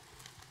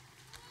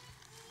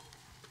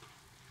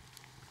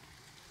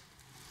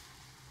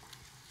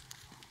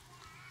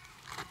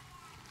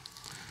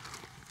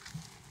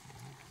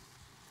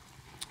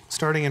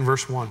 Starting in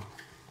verse 1.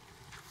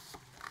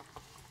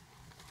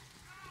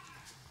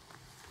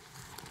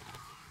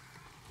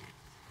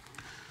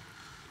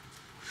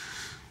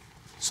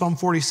 Psalm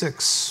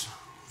 46,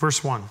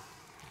 verse 1.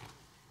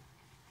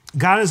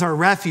 God is our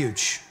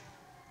refuge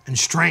and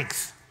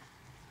strength,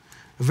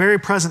 a very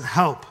present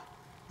help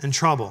in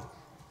trouble.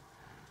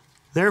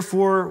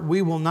 Therefore,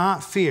 we will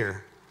not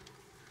fear,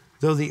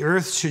 though the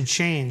earth should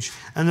change,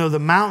 and though the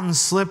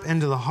mountains slip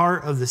into the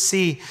heart of the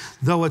sea,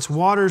 though its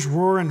waters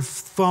roar and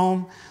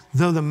foam,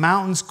 though the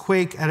mountains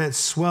quake at its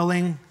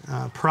swelling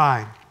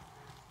pride.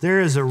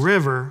 There is a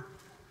river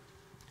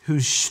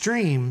whose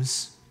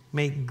streams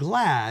make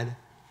glad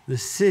the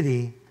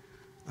city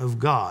of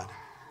God,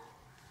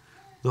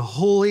 the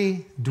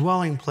holy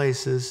dwelling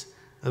places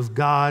of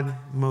God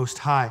Most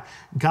High.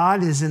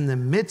 God is in the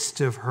midst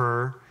of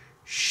her.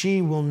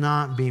 She will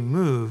not be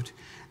moved.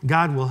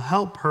 God will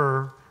help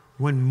her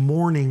when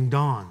morning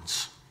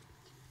dawns.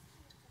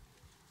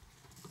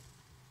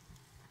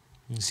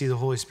 You see the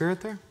Holy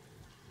Spirit there?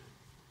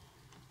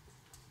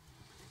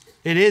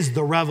 It is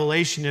the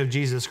revelation of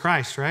Jesus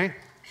Christ, right?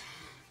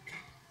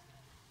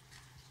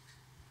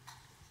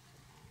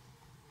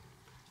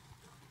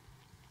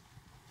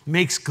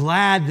 Makes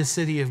glad the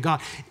city of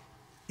God.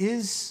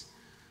 Is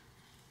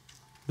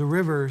the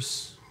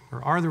rivers,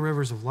 or are the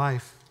rivers of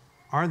life,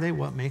 are they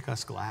what make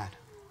us glad?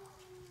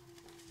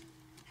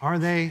 Are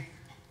they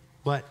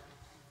but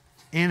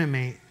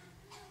animate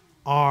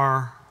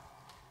our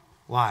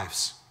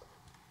lives.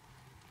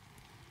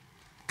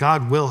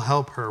 God will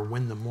help her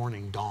when the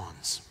morning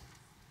dawns.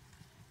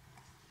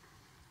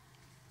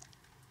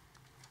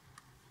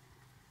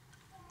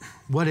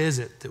 What is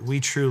it that we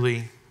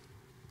truly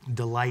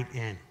delight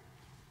in?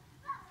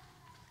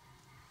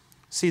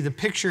 See, the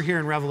picture here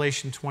in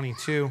Revelation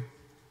 22,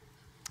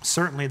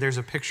 certainly there's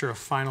a picture of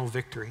final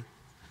victory.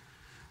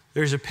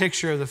 There's a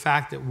picture of the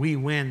fact that we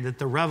win, that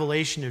the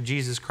revelation of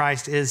Jesus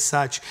Christ is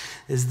such,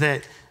 is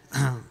that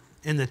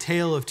in the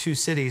tale of two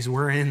cities,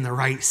 we're in the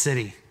right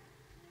city.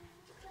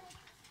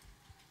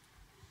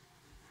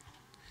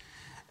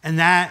 And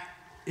that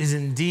is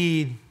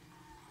indeed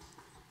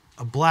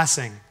a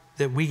blessing,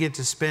 that we get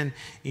to spend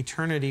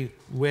eternity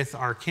with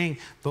our King.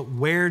 But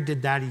where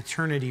did that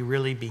eternity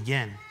really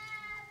begin?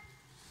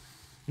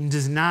 It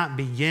does not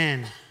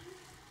begin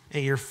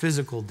at your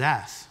physical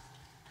death.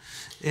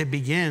 It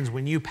begins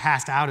when you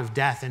passed out of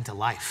death into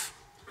life.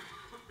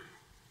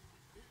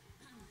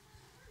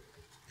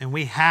 And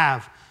we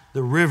have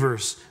the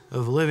rivers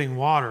of living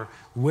water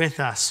with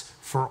us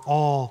for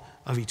all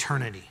of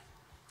eternity.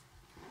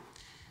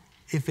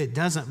 If it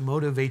doesn't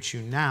motivate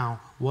you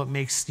now, what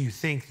makes you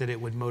think that it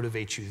would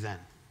motivate you then?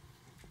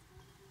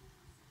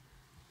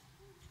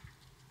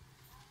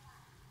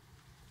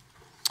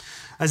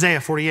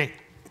 Isaiah 48.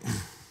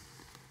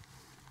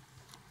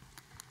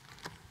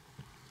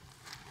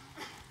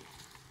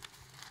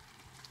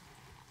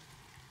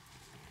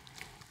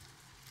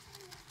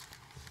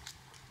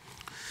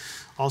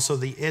 Also,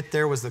 the it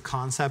there was the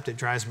concept. It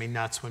drives me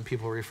nuts when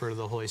people refer to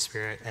the Holy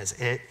Spirit as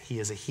it. He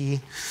is a he.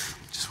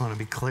 Just want to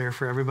be clear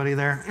for everybody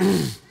there.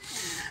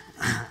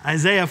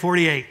 Isaiah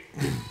 48.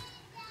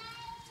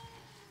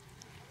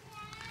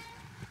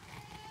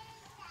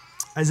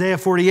 Isaiah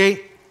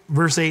 48,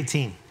 verse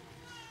 18.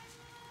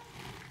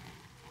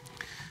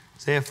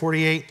 Isaiah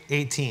 48,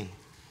 18.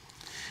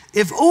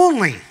 If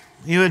only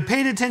you had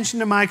paid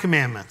attention to my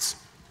commandments.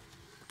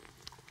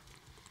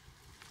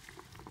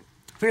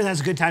 I figure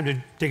that's a good time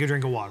to take a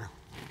drink of water.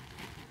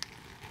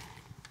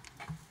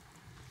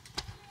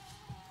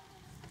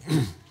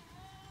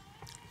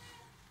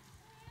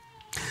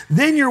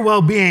 Then your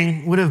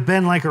well-being would have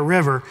been like a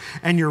river,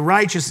 and your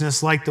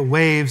righteousness like the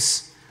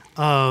waves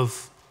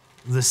of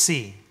the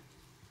sea.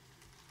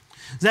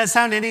 Does that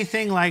sound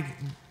anything like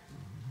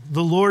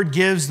the Lord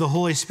gives the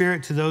Holy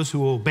Spirit to those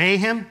who obey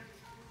him?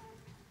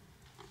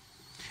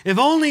 If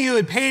only you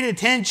had paid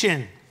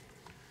attention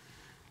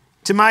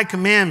to my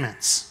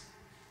commandments,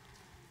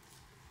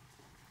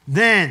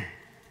 then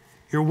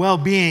your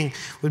well-being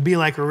would be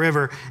like a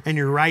river, and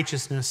your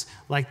righteousness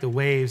like the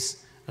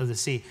waves of the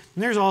sea.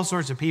 And there's all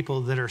sorts of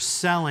people that are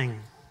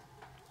selling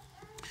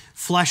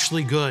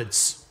fleshly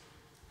goods.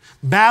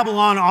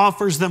 Babylon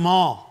offers them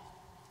all.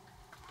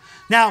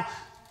 Now,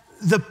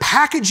 the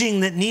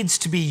packaging that needs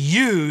to be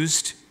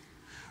used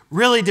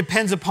really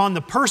depends upon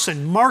the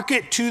person.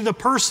 Market to the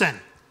person.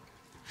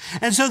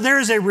 And so there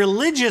is a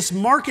religious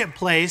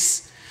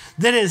marketplace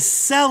that is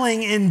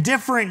selling in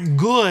different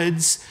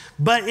goods,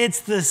 but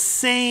it's the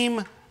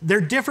same, they're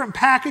different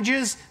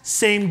packages,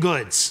 same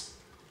goods.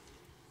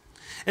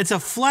 It's a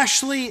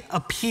fleshly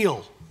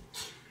appeal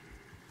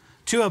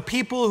to a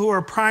people who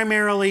are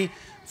primarily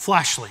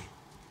fleshly.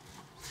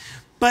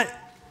 But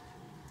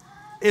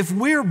if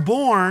we're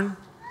born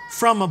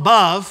from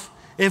above,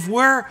 if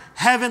we're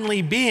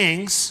heavenly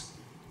beings,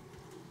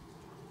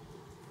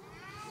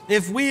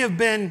 if we have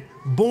been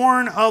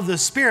born of the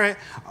Spirit,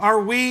 are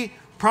we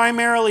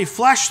primarily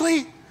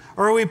fleshly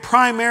or are we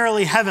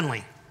primarily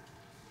heavenly?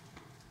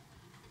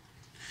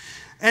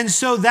 And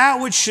so that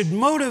which should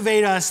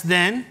motivate us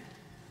then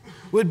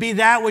would be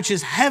that which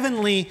is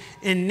heavenly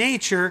in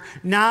nature,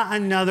 not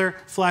another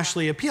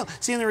fleshly appeal.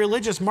 See, in the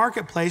religious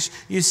marketplace,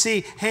 you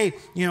see, hey,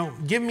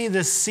 give me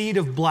the seed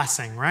of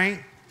blessing,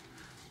 right?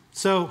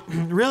 So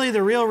really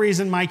the real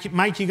reason,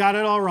 Mike, you got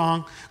it all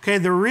wrong. Okay,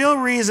 the real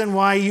reason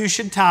why you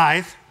should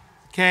tithe,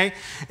 okay,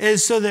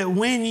 is so that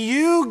when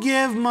you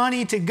give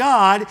money to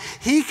God,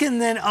 he can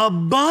then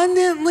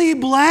abundantly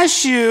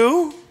bless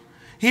you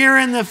here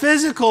in the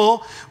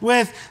physical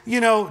with,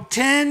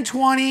 10,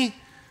 20,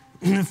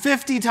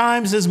 50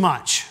 times as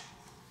much.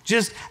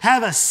 Just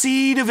have a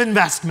seed of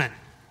investment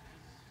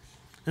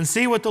and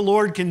see what the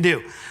Lord can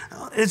do.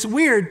 It's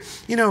weird,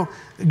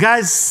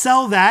 guys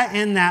sell that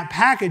in that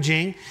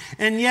packaging,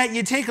 and yet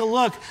you take a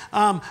look,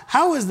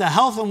 how is the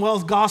health and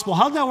wealth gospel,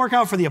 how did that work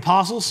out for the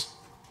apostles?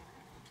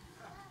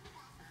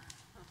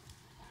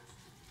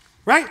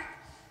 Right?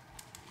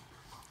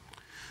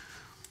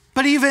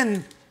 But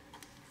even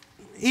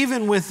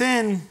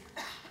within,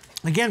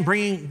 again,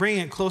 bringing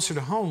it closer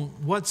to home,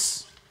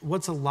 what's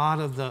a lot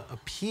of the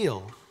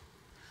appeal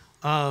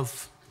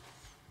of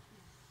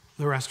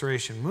the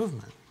restoration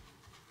movement?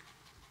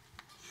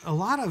 A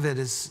lot of it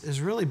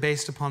is really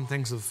based upon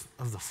things of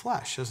the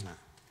flesh, isn't it?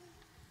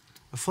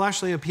 A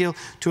fleshly appeal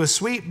to a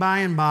sweet by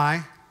and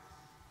by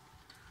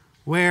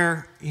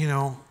where,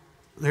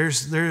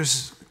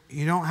 there's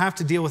you don't have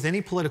to deal with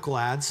any political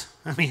ads.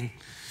 I mean,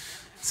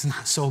 It's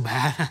not so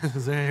bad.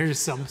 There's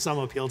some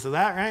appeal to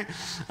that,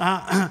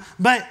 right?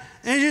 But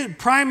it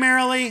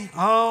primarily,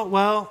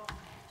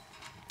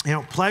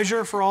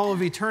 pleasure for all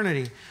of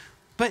eternity.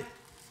 But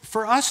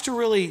for us to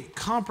really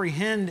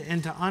comprehend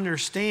and to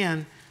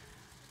understand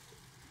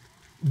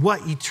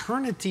what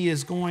eternity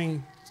is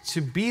going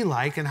to be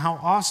like and how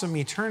awesome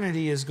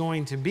eternity is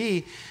going to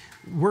be,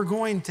 we're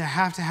going to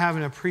have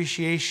an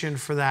appreciation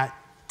for that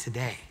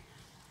today.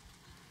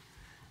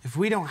 If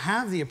we don't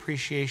have the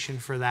appreciation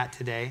for that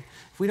today,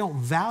 if we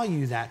don't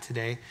value that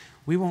today,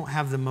 we won't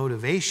have the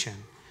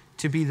motivation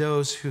to be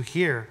those who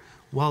hear,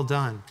 "Well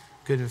done,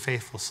 good and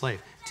faithful slave,"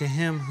 to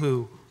him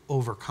who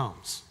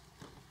overcomes.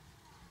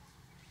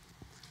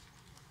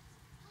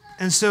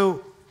 And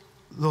so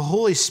the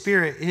Holy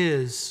Spirit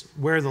is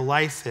where the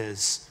life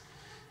is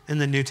in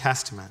the New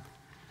Testament.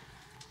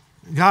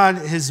 God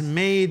has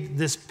made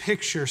this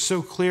picture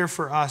so clear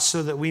for us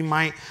so that we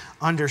might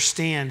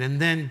understand. And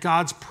then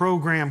God's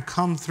program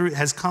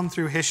has come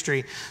through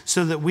history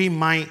so that we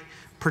might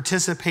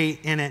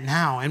participate in it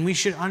now. And we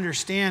should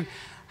understand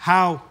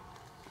how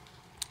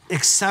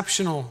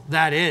exceptional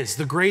that is.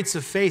 The greats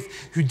of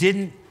faith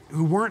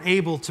who weren't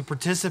able to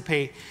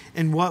participate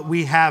in what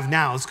we have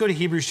now. Let's go to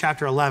Hebrews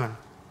chapter 11.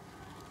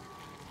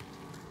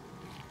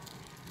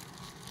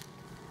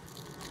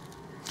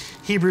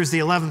 Hebrews, the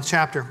 11th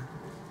chapter.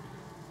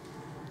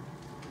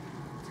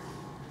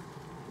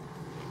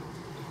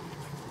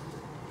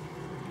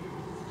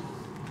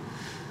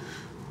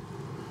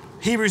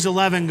 Hebrews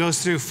 11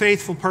 goes through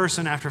faithful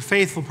person after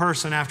faithful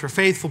person after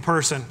faithful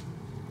person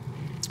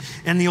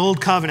in the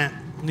Old Covenant,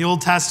 in the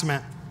Old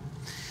Testament.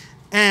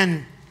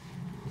 And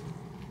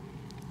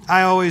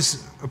I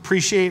always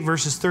appreciate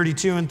verses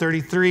 32 and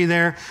 33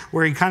 there,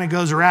 where he kind of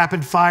goes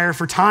rapid fire.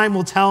 For time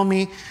will fail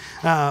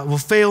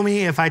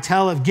me if I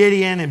tell of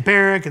Gideon and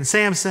Barak and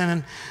Samson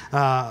and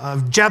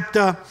of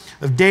Jephthah,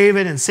 of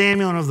David and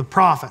Samuel and of the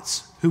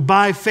prophets, who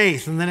by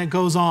faith, and then it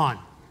goes on.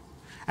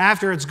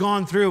 After it's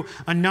gone through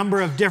a number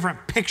of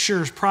different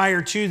pictures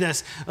prior to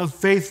this of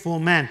faithful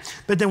men.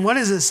 But then what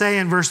does it say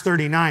in verse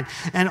 39?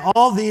 And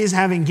all these,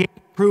 having gained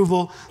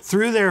approval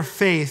through their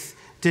faith,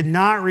 did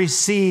not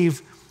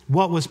receive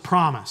what was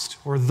promised,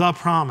 or the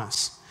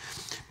promise,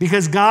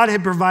 because God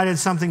had provided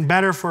something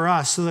better for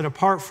us, so that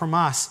apart from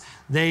us,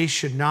 they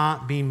should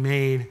not be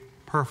made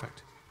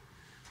perfect.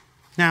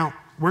 Now,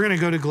 we're going to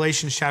go to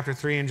Galatians chapter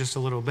 3 in just a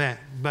little bit,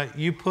 but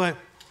you put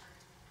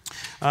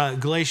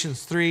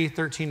Galatians 3,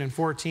 13 and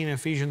 14,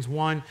 Ephesians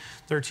 1,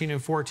 13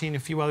 and 14, a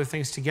few other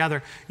things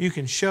together, you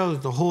can show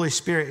that the Holy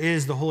Spirit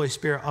is the Holy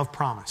Spirit of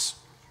promise.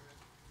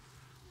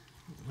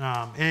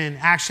 In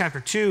Acts chapter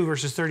 2,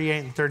 verses 38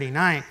 and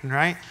 39,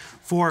 right?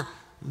 For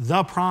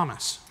the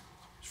promise,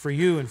 for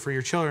you and for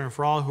your children and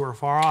for all who are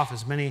far off,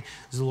 as many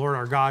as the Lord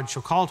our God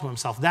shall call to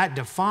himself. That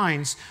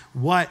defines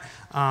what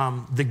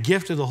the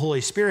gift of the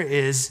Holy Spirit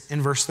is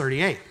in verse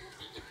 38,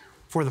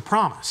 for the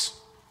promise.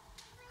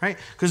 Right?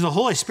 Because the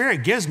Holy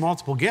Spirit gives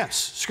multiple gifts.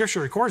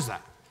 Scripture records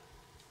that.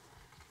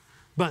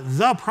 But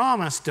the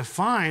promise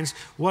defines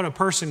what a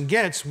person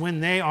gets when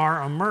they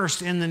are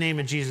immersed in the name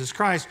of Jesus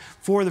Christ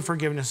for the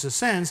forgiveness of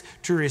sins,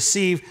 to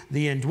receive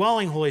the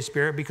indwelling Holy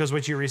Spirit, because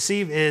what you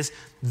receive is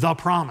the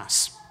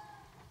promise.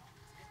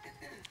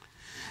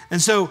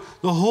 And so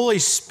the Holy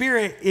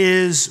Spirit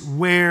is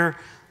where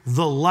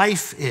the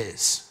life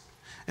is.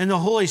 And the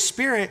Holy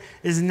Spirit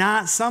is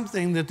not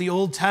something that the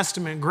Old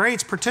Testament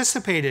greats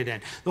participated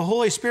in. The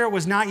Holy Spirit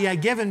was not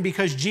yet given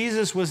because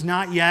Jesus was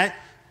not yet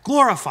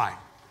glorified.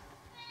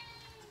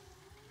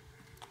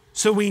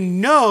 So we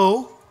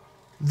know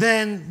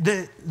then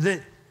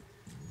that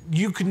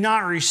you could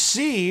not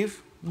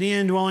receive the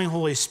indwelling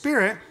Holy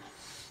Spirit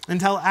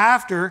until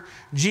after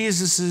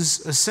Jesus'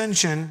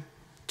 ascension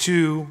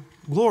to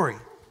glory.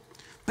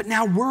 But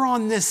now we're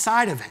on this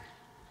side of it.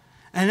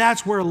 And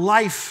that's where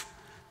life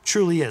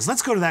truly is.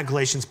 Let's go to that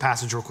Galatians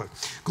passage real quick.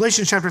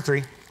 Galatians chapter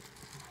 3.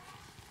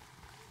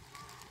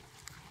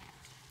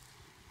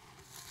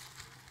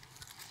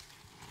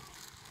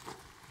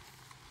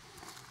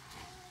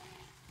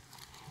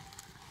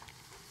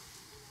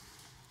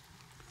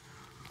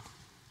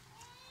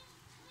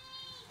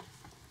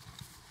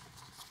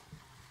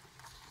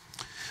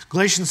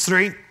 Galatians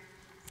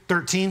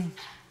 3:13.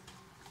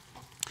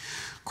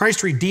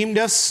 Christ redeemed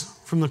us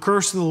from the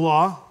curse of the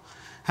law,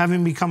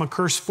 having become a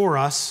curse for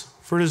us.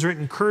 For it is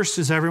written, cursed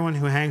is everyone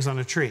who hangs on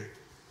a tree.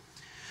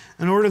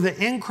 In order that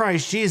in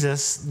Christ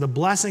Jesus, the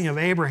blessing of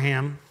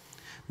Abraham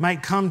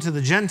might come to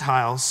the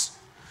Gentiles,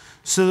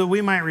 so that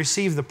we might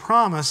receive the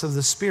promise of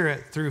the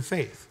Spirit through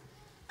faith.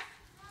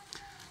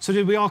 So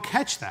did we all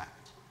catch that?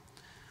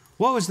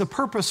 What was the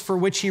purpose for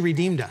which he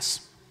redeemed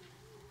us?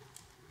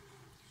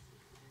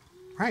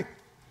 Right.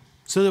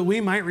 So that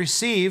we might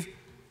receive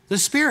the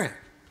Spirit.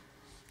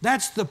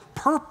 That's the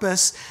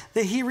purpose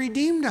that he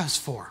redeemed us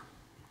for.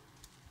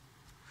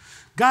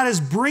 God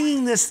is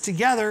bringing this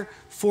together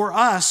for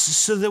us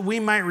so that we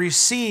might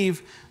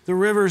receive the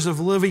rivers of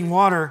living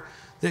water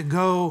that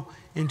go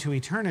into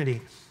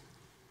eternity.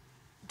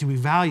 Do we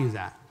value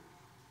that?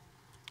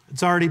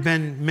 It's already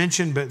been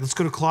mentioned, but let's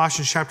go to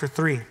Colossians chapter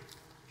 3.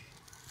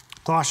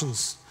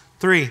 Colossians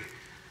 3,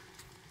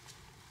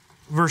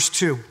 verse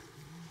 2.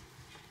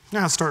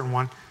 Now let's start in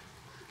 1.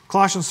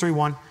 Colossians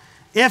 3:1.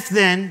 If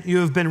then you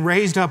have been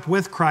raised up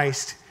with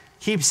Christ,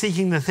 keep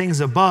seeking the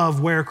things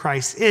above where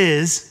Christ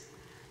is,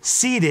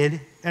 seated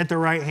at the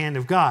right hand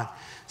of God.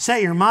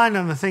 Set your mind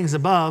on the things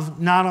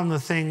above, not on the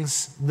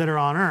things that are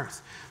on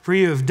earth. For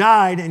you have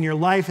died, and your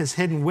life is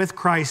hidden with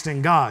Christ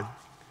in God.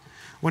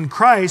 When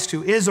Christ,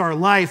 who is our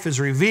life, is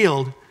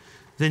revealed,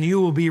 then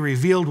you will be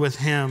revealed with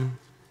him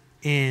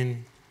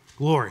in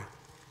glory.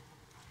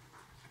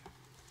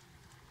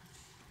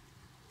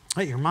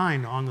 Set your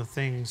mind on the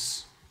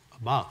things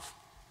above.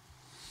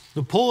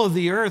 The pull of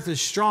the earth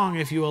is strong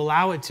if you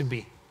allow it to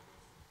be.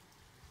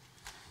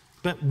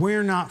 But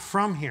we're not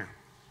from here.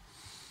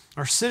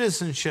 Our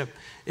citizenship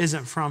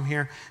isn't from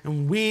here,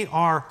 and we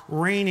are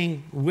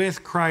reigning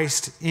with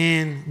Christ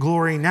in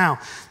glory now.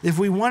 If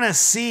we want to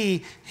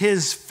see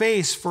his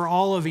face for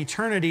all of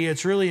eternity,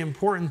 it's really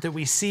important that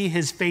we see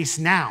his face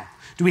now.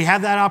 Do we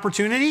have that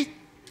opportunity?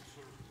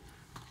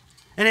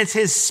 And it's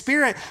his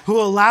Spirit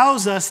who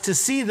allows us to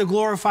see the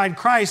glorified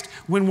Christ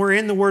when we're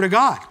in the Word of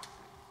God,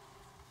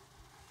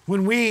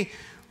 when we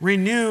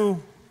renew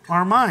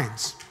our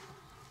minds.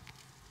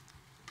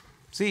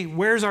 See,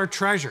 where's our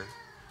treasure?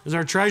 Is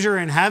our treasure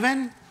in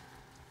heaven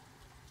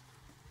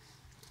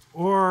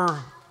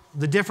or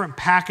the different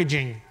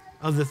packaging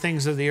of the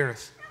things of the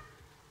earth?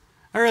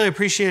 I really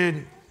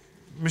appreciated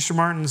Mr.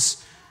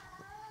 Martin's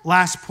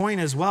last point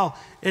as well.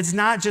 It's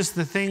not just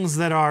the things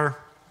that are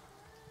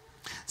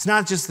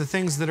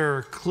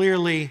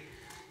clearly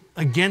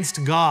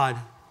against God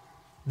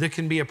that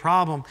can be a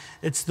problem.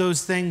 It's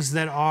those things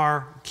that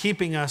are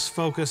keeping us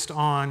focused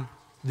on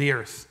the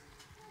earth,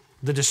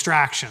 the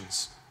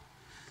distractions,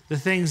 the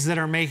things that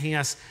are making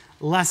us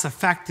less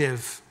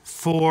effective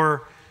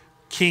for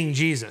King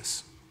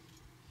Jesus.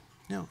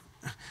 You know,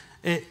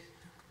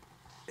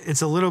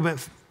 it's a little bit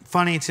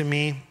funny to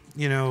me,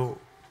 you know,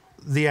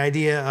 the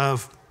idea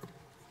of,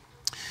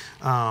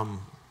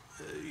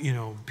 you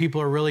know,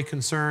 people are really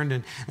concerned,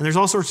 and there's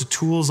all sorts of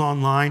tools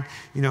online.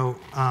 You know,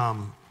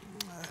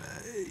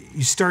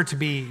 you start to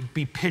be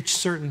pitched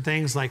certain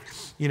things like,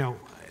 you know,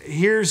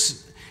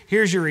 here's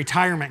your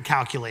retirement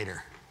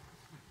calculator.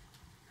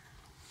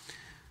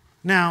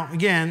 Now,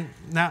 again,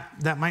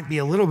 that might be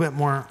a little bit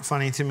more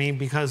funny to me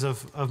because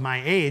of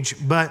my age,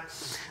 but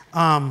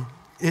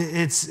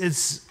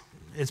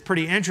it's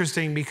pretty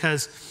interesting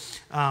because,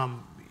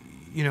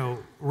 you know,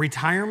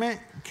 retirement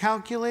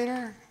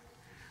calculator,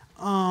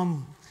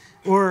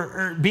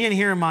 or being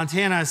here in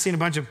Montana, I've seen a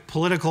bunch of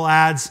political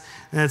ads,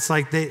 and it's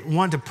like they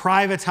want to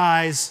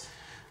privatize,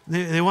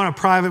 one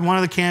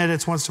of the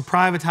candidates wants to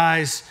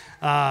privatize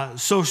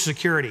Social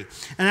Security,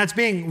 and that's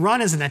being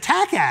run as an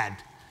attack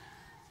ad.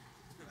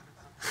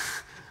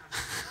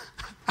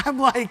 I'm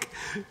like,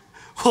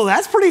 well,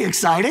 that's pretty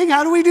exciting.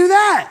 How do we do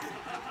that?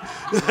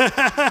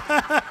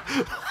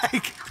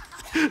 Like,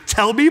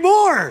 tell me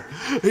more,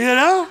 you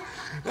know?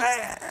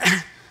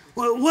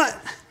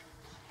 What?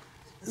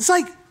 It's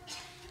like,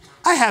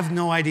 I have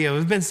no idea.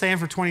 We've been saying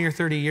for 20 or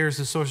 30 years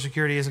that Social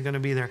Security isn't going to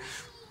be there.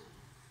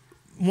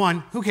 One,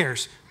 who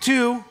cares?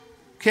 Two,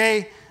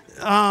 okay,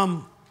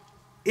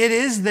 it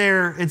is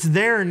there. It's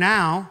there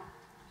now.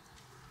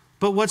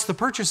 But what's the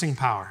purchasing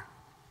power?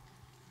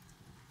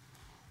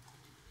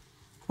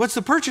 What's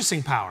the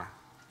purchasing power?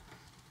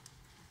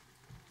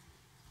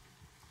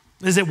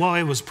 Is it what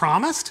it was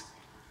promised?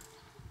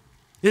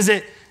 Is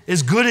it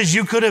as good as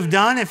you could have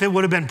done if it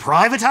would have been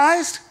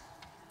privatized?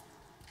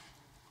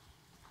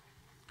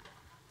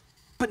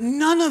 But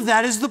none of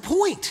that is the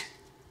point.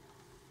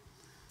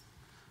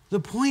 The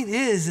point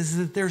is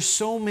that there's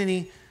so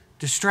many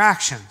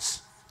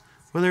distractions,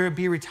 whether it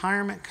be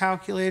retirement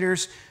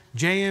calculators,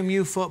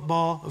 JMU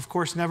football, of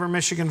course, never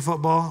Michigan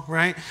football,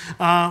 right?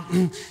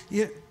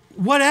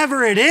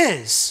 Whatever it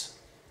is,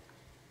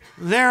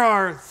 there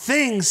are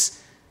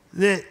things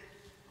that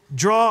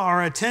draw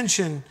our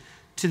attention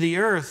to the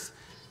earth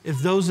if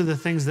those are the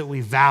things that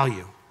we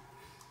value.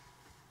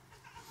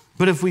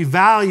 But if we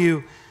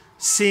value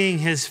seeing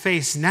his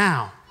face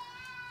now,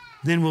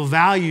 then we'll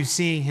value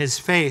seeing his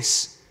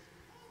face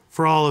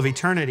for all of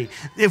eternity.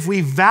 If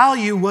we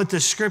value what the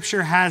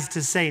Scripture has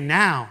to say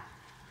now,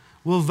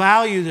 we'll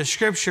value the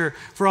Scripture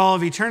for all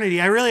of eternity.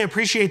 I really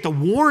appreciate the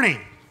warning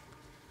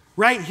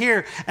right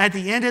here at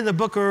the end of the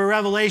book of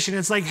Revelation.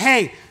 It's like,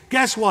 hey,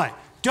 guess what?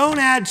 Don't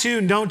add to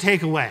and don't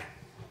take away.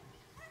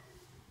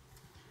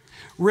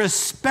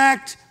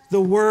 Respect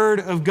the Word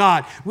of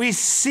God. We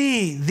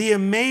see the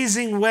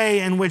amazing way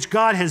in which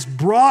God has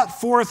brought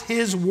forth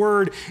His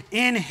Word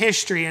in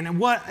history, and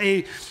what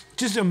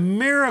just a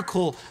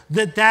miracle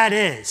that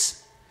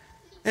is.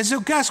 And so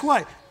guess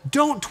what?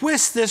 Don't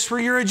twist this for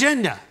your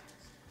agenda.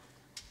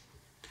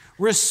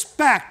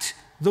 Respect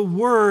the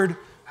Word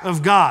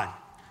of God.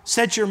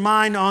 Set your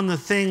mind on the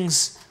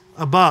things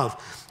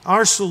above.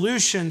 Our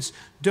solutions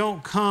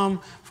don't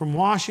come from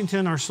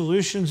Washington. Our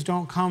solutions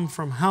don't come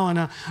from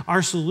Helena.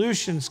 Our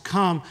solutions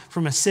come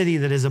from a city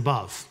that is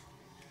above.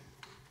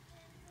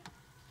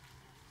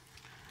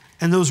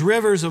 And those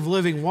rivers of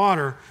living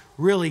water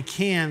really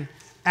can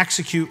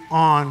execute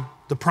on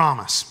the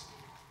promise.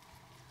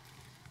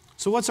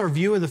 So what's our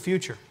view of the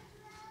future?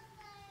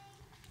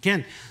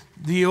 Again,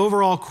 the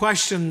overall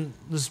question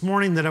this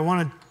morning that I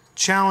want to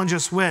challenge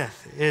us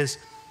with is,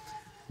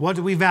 what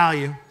do we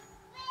value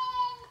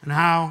and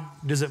how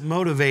does it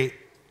motivate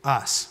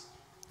us?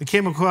 I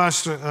came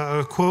across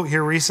a quote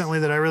here recently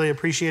that I really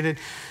appreciated.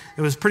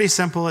 It was pretty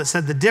simple. It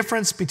said, the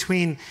difference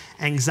between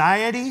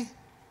anxiety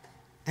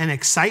and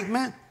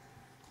excitement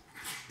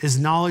is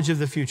knowledge of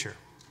the future.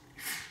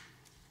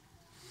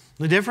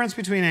 The difference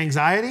between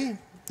anxiety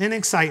and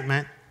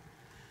excitement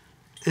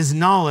is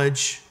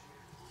knowledge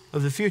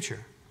of the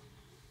future.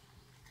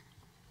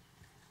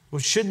 Well,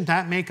 shouldn't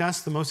that make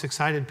us the most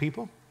excited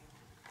people?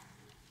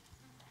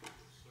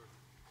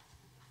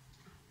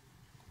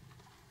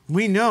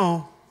 We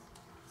know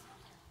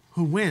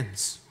who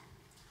wins,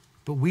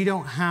 but we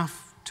don't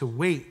have to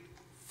wait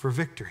for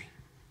victory.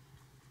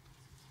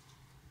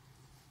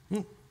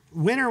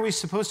 When are we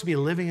supposed to be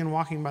living and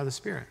walking by the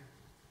Spirit?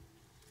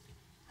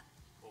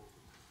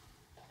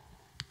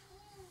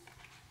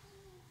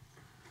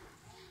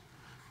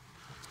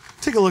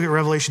 Take a look at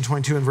Revelation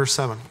 22 and verse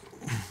 7.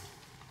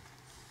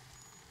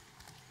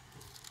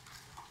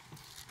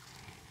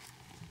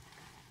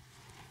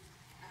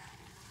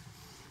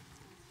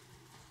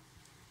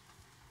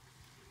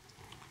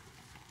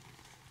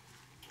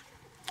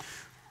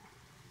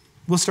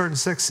 We'll start in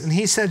 6. And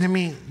he said to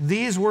me,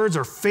 these words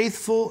are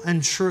faithful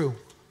and true.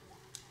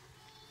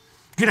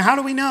 You know, how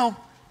do we know?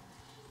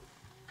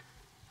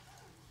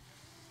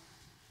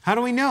 How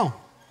do we know?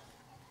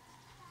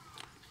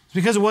 It's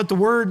because of what the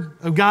Word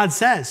of God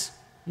says.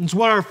 It's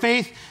what our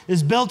faith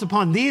is built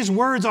upon. These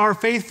words are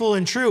faithful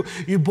and true.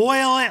 You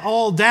boil it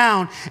all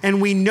down,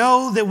 and we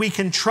know that we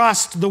can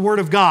trust the Word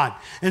of God.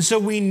 And so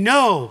we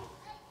know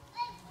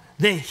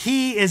that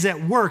He is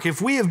at work.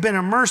 If we have been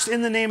immersed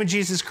in the name of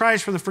Jesus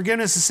Christ for the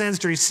forgiveness of sins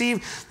to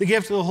receive the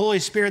gift of the Holy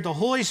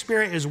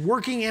Spirit is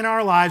working in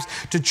our lives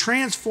to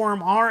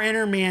transform our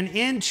inner man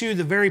into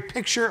the very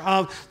picture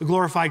of the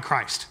glorified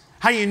Christ.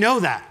 How do you know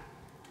that?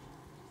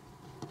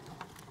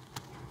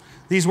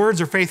 These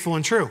words are faithful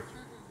and true.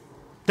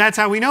 That's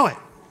how we know it.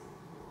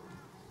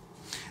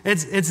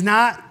 It's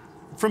not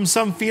from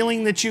some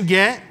feeling that you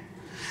get.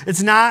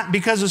 It's not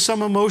because of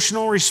some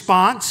emotional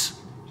response.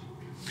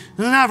 It's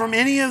not from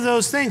any of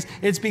those things.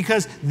 It's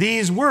because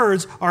these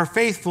words are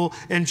faithful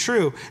and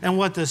true. And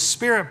what the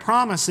Spirit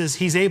promises,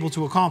 He's able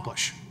to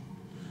accomplish.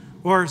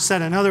 Or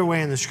said another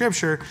way in the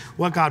Scripture,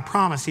 what God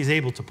promised, He's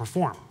able to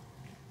perform.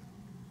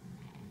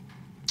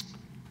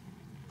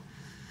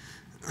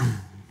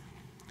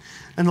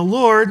 And the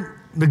Lord,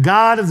 the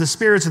God of the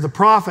spirits of the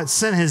prophets,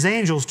 sent His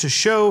angels to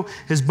show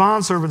His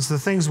bondservants the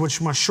things which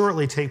must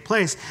shortly take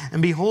place.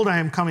 And behold, I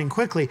am coming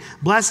quickly.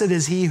 Blessed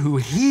is he who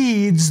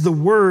heeds the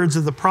words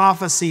of the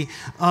prophecy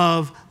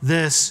of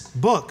this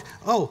book.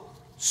 Oh,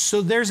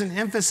 so there's an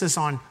emphasis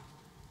on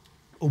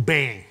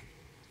obeying,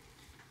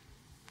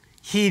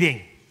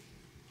 heeding.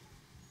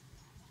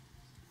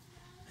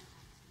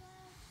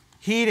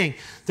 Heeding.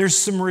 There's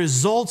some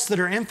results that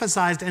are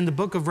emphasized in the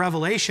book of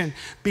Revelation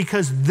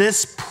because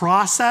this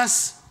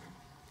process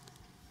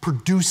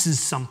produces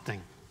something.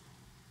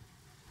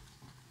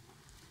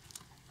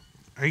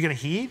 Are you going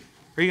to heed?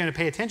 Are you going to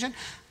pay attention?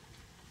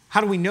 How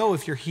do we know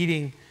if you're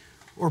heeding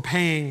or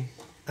paying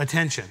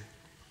attention?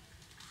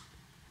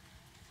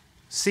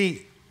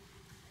 See,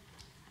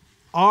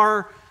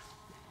 our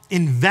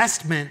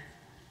investment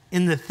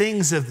in the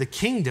things of the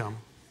kingdom,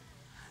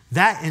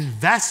 that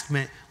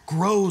investment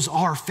grows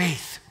our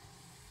faith.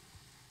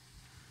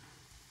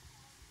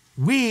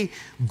 We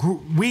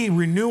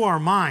renew our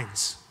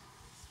minds.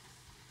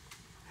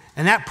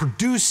 And that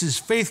produces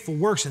faithful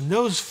works. And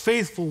those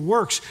faithful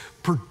works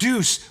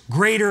produce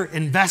greater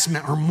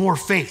investment or more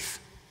faith.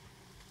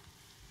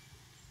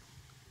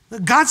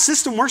 God's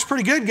system works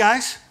pretty good,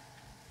 guys.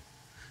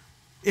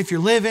 If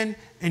you're living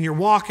and you're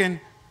walking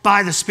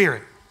by the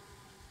Spirit.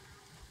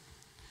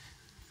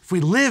 If we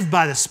live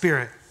by the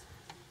Spirit,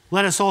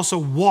 let us also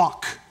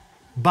walk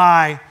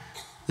by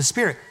the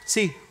Spirit.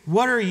 See,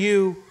 what are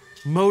you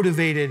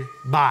motivated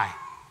by?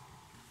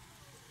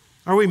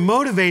 Are we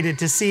motivated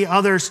to see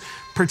others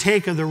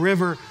partake of the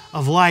river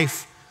of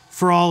life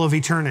for all of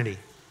eternity?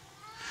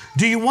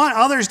 Do you want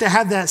others to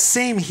have that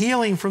same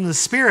healing from the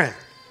Spirit?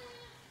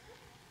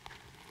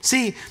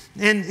 See,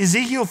 in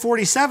Ezekiel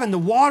 47, the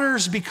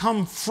waters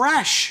become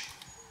fresh.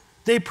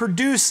 They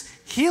produce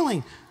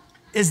healing.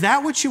 Is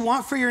that what you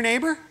want for your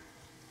neighbor?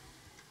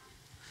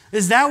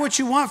 Is that what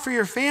you want for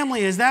your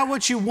family? Is that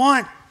what you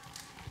want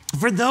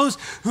for those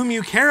whom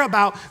you care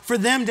about, for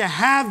them to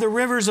have the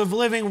rivers of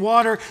living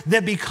water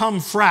that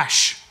become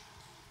fresh?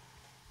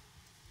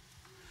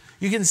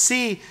 You can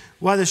see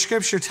why the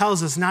Scripture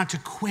tells us not to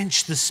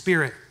quench the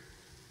Spirit.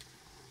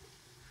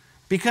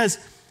 Because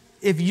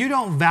if you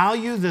don't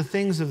value the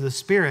things of the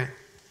Spirit,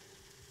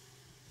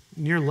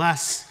 you're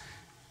less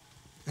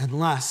and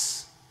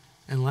less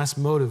and less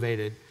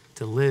motivated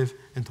to live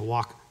and to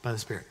walk by the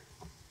Spirit.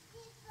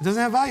 It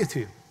doesn't have value to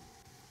you.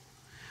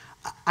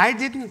 I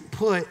didn't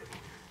put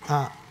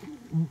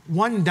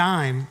one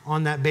dime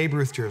on that Babe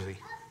Ruth jersey.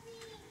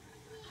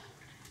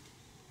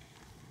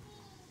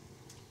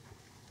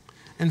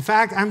 In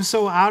fact, I'm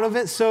so out of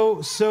it,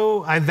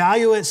 so I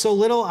value it so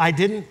little, I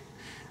didn't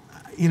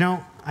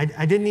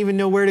even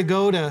know where to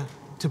go to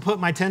put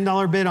my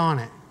 $10 bid on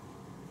it.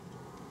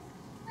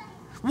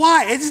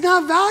 Why? It's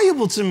not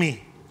valuable to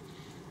me.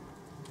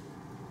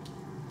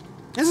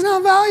 It's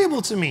not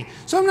valuable to me.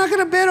 So I'm not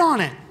going to bid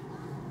on it.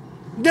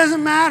 It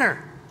doesn't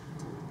matter.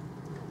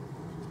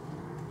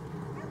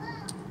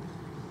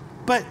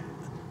 But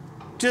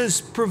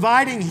does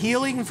providing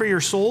healing for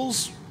your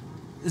souls,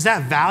 is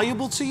that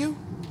valuable to you?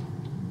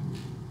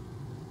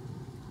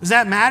 Does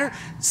that matter?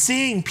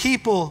 Seeing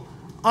people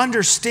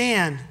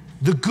understand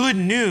the good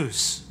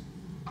news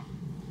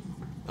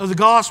of the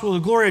gospel, the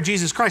glory of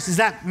Jesus Christ, does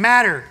that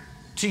matter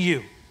to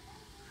you?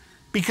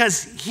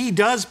 Because he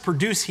does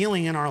produce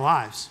healing in our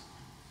lives.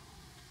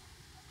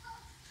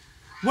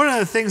 One of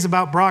the things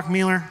about Brock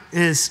Mueller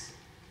is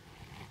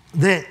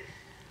that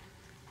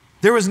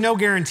there was no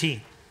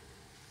guarantee.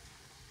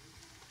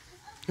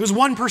 It was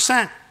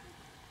 1%.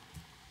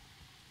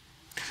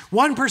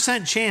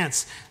 1%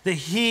 chance that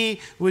he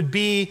would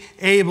be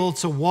able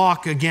to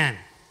walk again.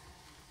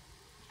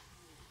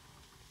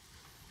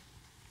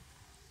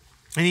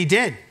 And he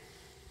did.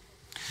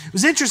 It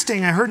was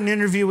interesting. I heard an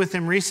interview with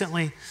him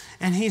recently,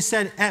 and he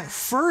said at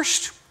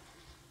first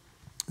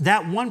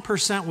that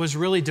 1% was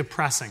really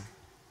depressing.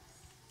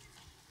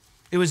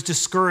 It was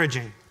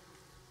discouraging.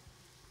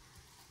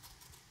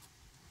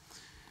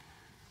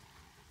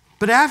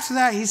 But after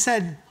that, he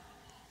said,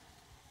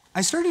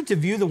 I started to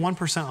view the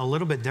 1% a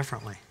little bit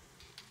differently.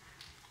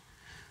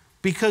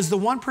 Because the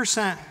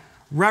 1%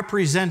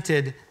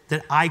 represented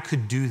that I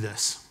could do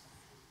this,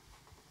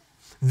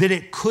 that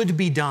it could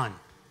be done,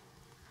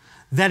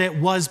 that it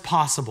was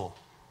possible.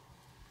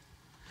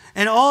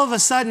 And all of a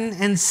sudden,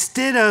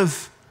 instead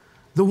of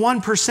the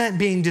 1%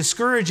 being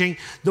discouraging,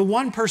 the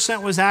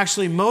 1% was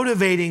actually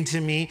motivating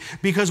to me,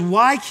 because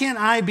why can't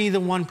I be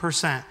the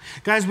 1%?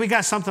 Guys, we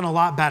got something a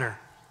lot better.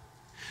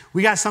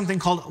 We got something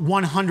called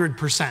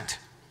 100%.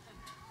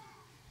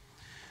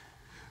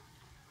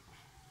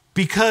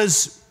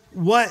 Because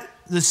what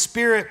the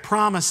Spirit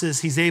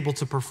promises, he's able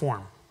to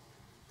perform.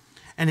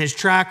 And his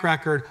track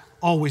record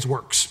always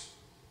works.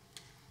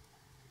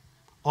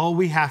 All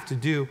we have to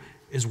do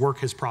is work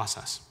his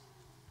process.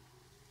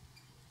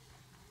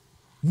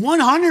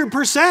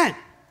 100%.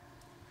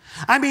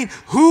 I mean,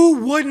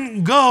 who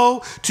wouldn't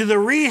go to the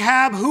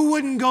rehab? Who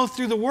wouldn't go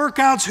through the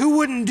workouts? Who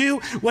wouldn't do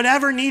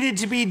whatever needed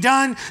to be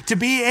done to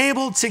be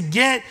able to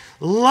get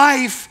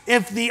life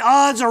if the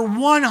odds are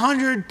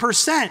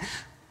 100%?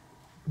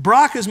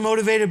 Brock is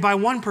motivated by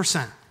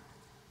 1%.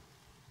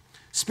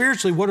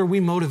 Spiritually, what are we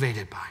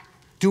motivated by?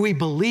 Do we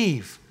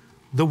believe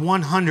the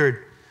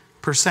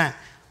 100%?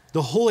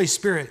 The Holy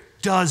Spirit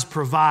does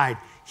provide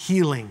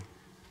healing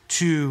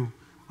to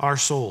our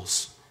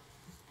souls.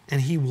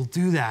 And he will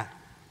do that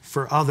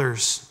for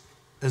others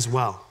as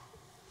well.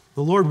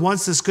 The Lord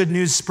wants this good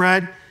news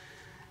spread,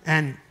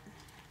 and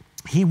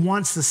he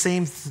wants the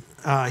same.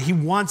 He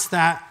wants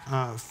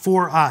that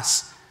for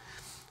us.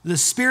 The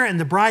Spirit and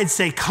the bride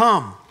say,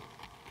 "Come."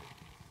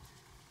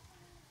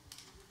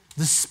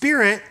 The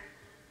Spirit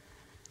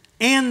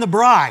and the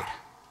bride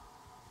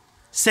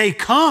say,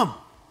 "Come."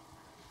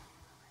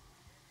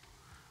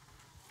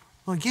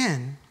 Well,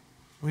 again,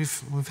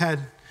 we've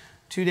had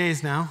 2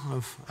 days now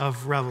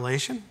of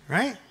Revelation,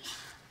 right?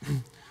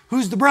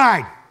 Who's the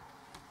bride?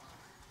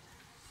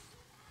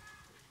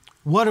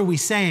 What are we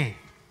saying?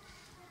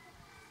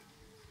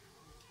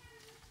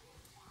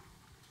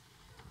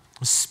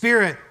 The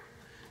Spirit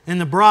and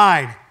the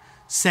bride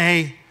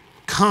say,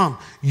 "Come."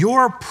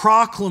 Your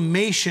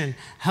proclamation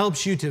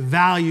helps you to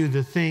value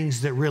the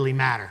things that really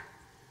matter.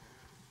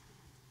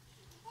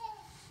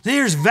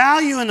 There's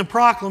value in the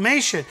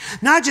proclamation.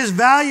 Not just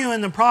value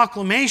in the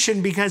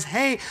proclamation because,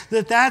 hey,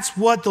 that's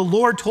what the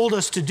Lord told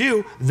us to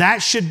do.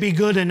 That should be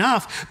good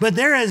enough. But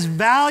there is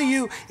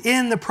value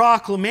in the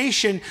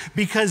proclamation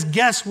because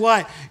guess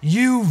what?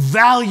 You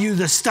value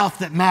the stuff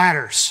that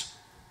matters.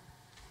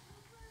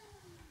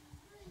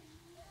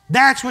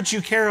 That's what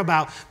you care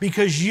about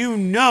because you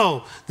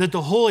know that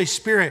the Holy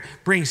Spirit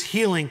brings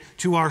healing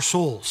to our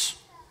souls.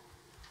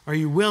 Are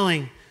you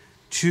willing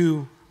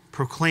to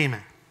proclaim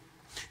it?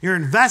 Your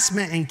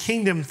investment in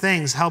kingdom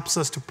things helps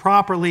us to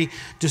properly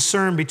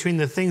discern between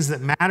the things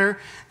that matter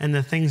and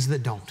the things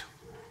that don't.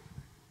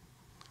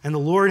 And the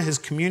Lord has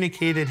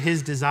communicated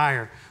his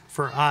desire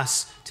for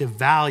us to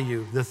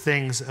value the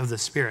things of the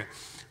Spirit.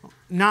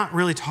 Not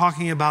really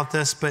talking about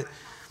this, but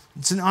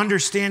it's an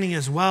understanding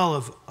as well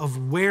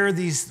of where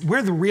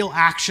the real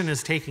action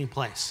is taking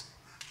place.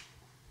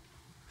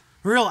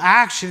 Real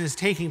action is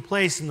taking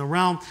place in the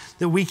realm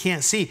that we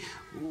can't see.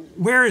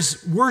 Where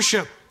is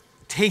worship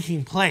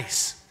taking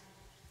place?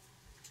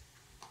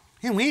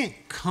 Man, we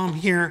didn't come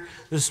here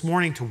this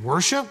morning to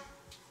worship.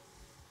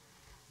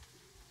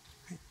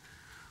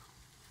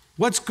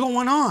 What's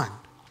going on?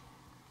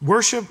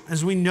 Worship,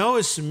 as we know,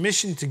 is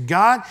submission to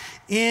God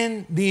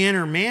in the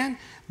inner man,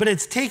 but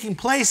it's taking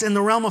place in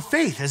the realm of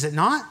faith, is it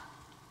not?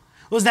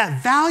 Well, is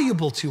that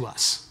valuable to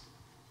us?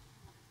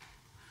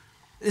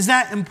 Is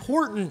that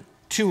important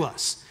to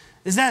us?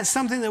 Is that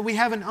something that we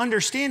have an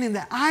understanding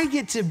that I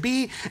get to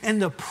be in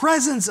the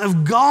presence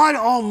of God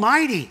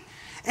Almighty?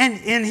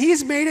 And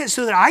He's made it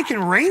so that I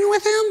can reign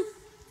with Him?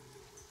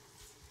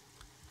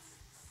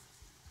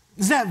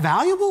 Is that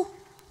valuable?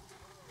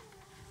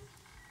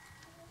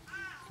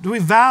 Do we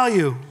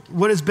value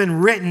what has been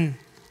written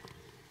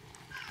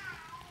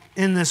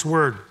in this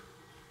word?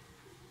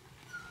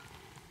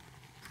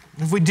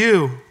 If we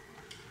do,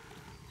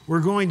 we're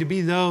going to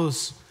be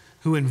those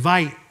who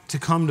invite to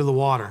come to the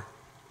water.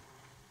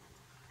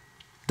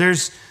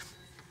 There's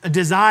a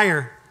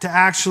desire to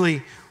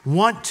actually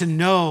want to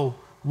know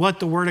what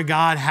the Word of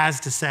God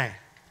has to say.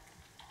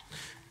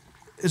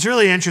 It's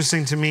really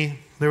interesting to me.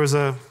 There was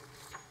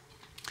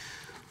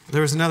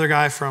another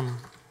guy from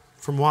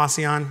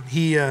Wauseon.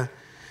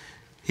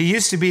 He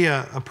used to be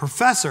a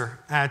professor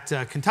at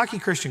Kentucky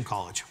Christian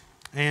College.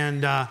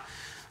 And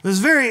it was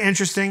very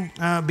interesting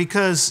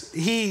because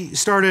he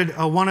started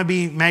a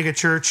wannabe mega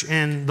church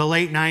in the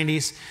late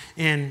 90s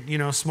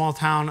in small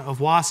town of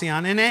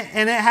Wauseon, and it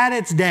had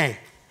its day.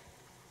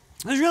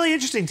 It was really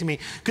interesting to me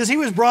because he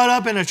was brought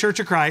up in a Church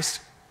of Christ,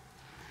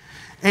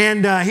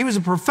 and he was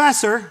a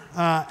professor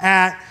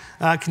at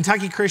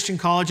Kentucky Christian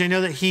College. I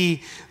know that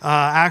he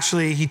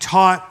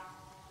taught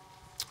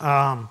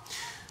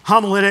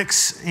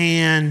homiletics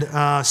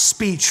and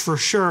speech for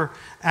sure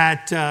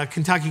at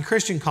Kentucky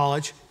Christian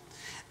College.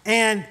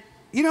 And,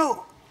 it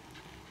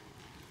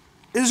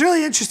was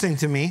really interesting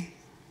to me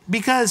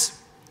because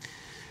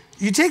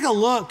you take a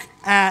look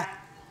at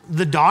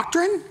the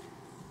doctrine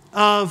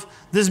of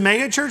this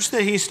mega church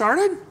that he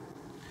started,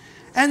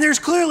 and there's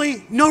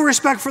clearly no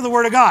respect for the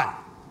Word of God.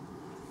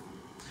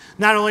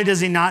 Not only does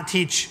he not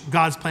teach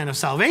God's plan of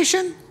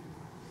salvation,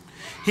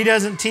 he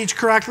doesn't teach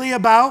correctly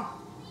about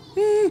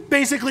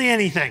basically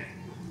anything.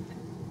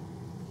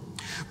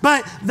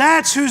 But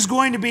that's who's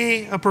going to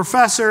be a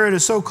professor at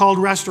a so-called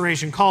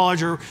Restoration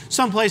College, or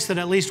someplace that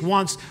at least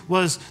once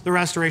was the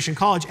Restoration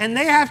College. And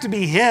they have to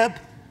be hip,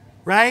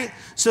 right?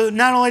 So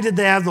not only did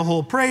they have the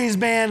whole praise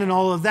band and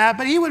all of that,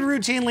 but he would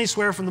routinely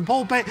swear from the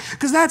pulpit,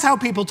 because that's how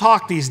people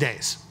talk these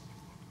days.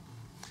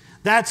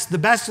 That's the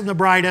best and the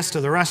brightest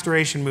of the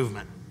Restoration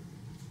movement.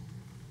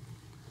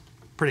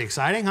 Pretty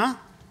exciting, huh?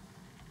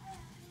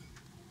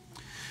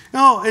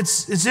 No,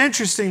 it's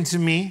interesting to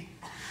me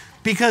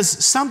because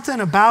something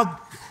about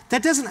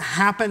that doesn't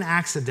happen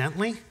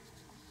accidentally.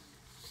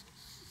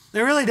 It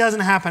really doesn't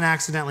happen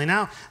accidentally.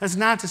 Now, that's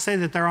not to say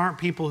that there aren't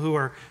people who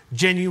are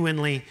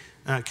genuinely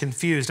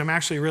confused. I'm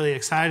actually really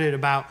excited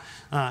about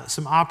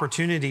some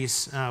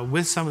opportunities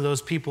with some of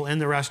those people in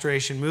the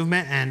Restoration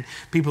movement and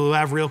people who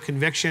have real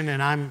conviction.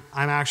 And I'm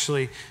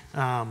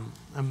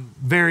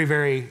very,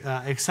 very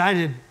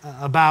excited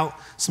about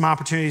some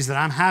opportunities that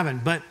I'm having.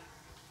 But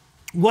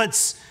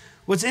what's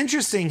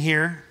interesting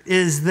here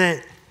is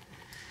that,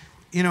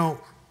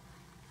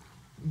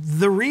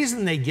 the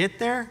reason they get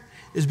there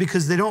is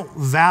because they don't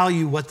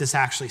value what this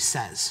actually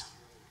says.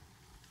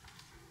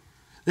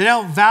 They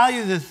don't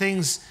value the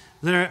things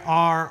that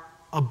are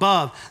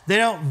above. They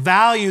don't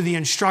value the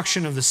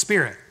instruction of the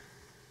Spirit.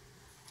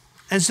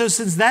 And so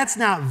since that's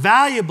not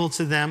valuable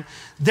to them,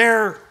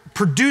 they're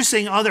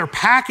producing other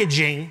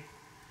packaging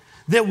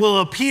that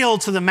will appeal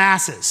to the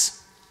masses,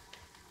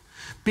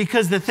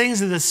 because the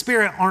things of the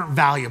Spirit aren't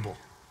valuable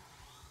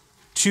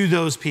to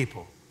those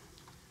people.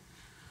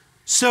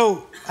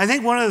 So I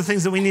think one of the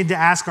things that we need to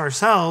ask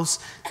ourselves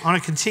on a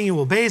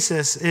continual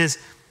basis is,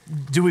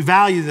 do we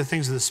value the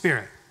things of the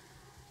Spirit?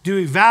 Do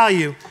we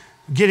value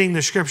getting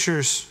the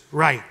Scriptures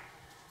right?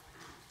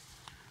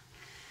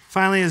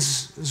 Finally,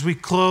 as we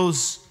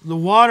close, the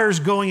waters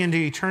going into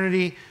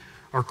eternity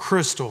are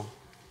crystal,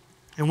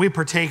 and we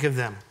partake of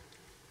them.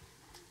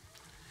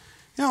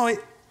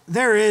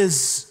 There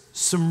is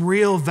some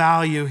real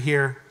value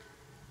here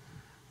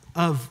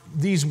of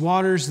these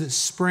waters that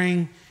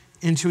spring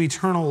into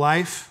eternal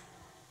life,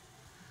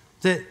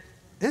 that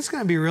it's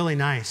going to be really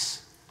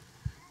nice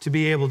to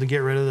be able to get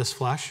rid of this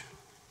flesh,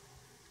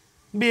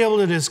 be able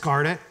to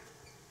discard it.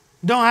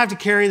 Don't have to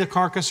carry the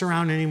carcass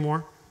around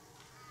anymore.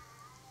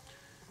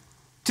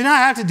 To not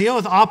have to deal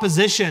with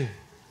opposition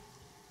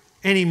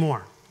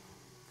anymore.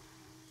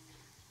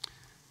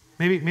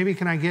 Maybe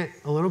can I get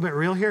a little bit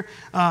real here?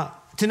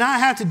 To not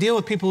have to deal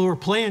with people who are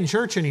playing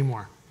church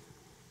anymore.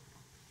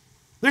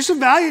 There's some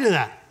value to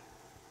that.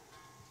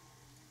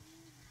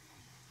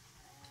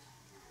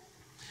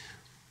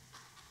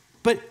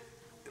 But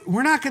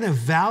we're not going to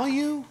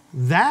value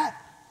that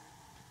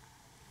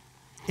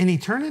in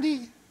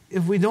eternity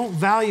if we don't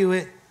value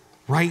it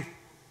right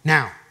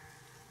now.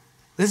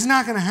 This is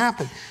not going to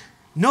happen.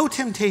 No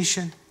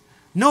temptation,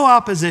 no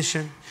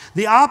opposition.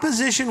 The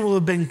opposition will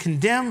have been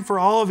condemned for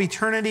all of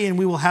eternity, and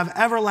we will have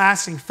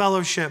everlasting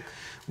fellowship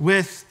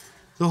with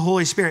the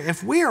Holy Spirit.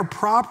 If we are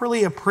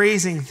properly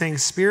appraising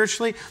things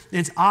spiritually,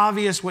 it's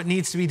obvious what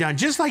needs to be done.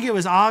 Just like it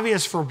was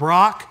obvious for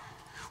Brock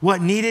what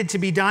needed to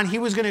be done, he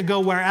was going to go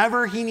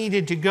wherever he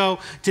needed to go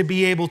to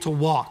be able to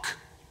walk.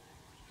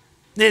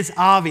 It's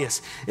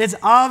obvious. It's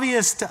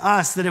obvious to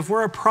us that if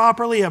we're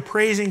properly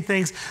appraising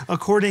things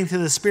according to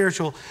the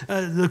Spirit,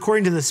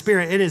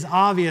 it is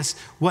obvious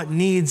what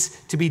needs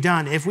to be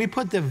done. If we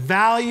put the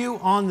value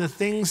on the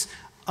things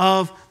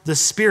of the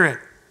Spirit,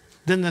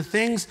 then the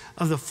things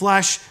of the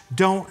flesh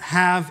don't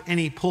have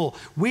any pull.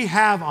 We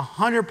have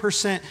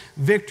 100%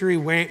 victory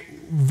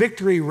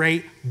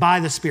rate by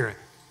the Spirit.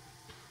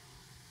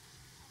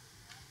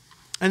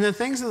 And the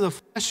things of the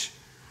flesh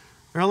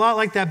are a lot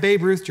like that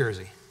Babe Ruth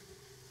jersey.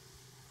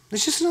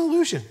 It's just an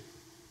illusion.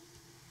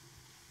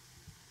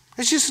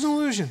 It's just an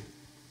illusion.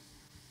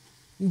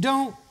 You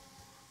don't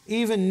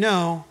even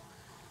know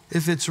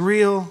if it's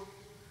real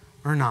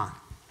or not.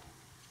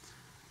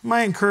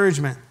 My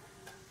encouragement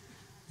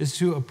is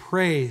to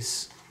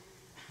appraise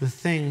the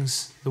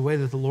things the way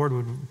that the Lord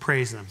would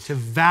praise them, to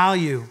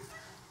value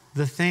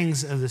the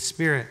things of the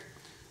Spirit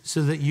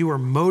so that you are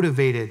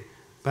motivated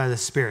by the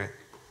Spirit.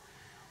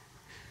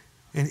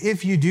 And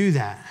if you do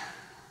that,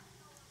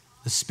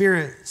 the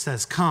Spirit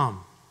says,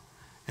 come.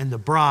 And the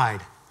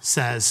bride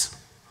says,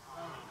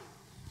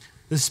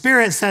 the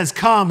Spirit says,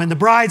 come. And the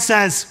bride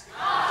says,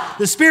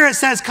 the Spirit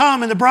says,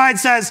 come. And the bride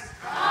says,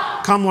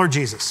 come, Lord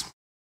Jesus.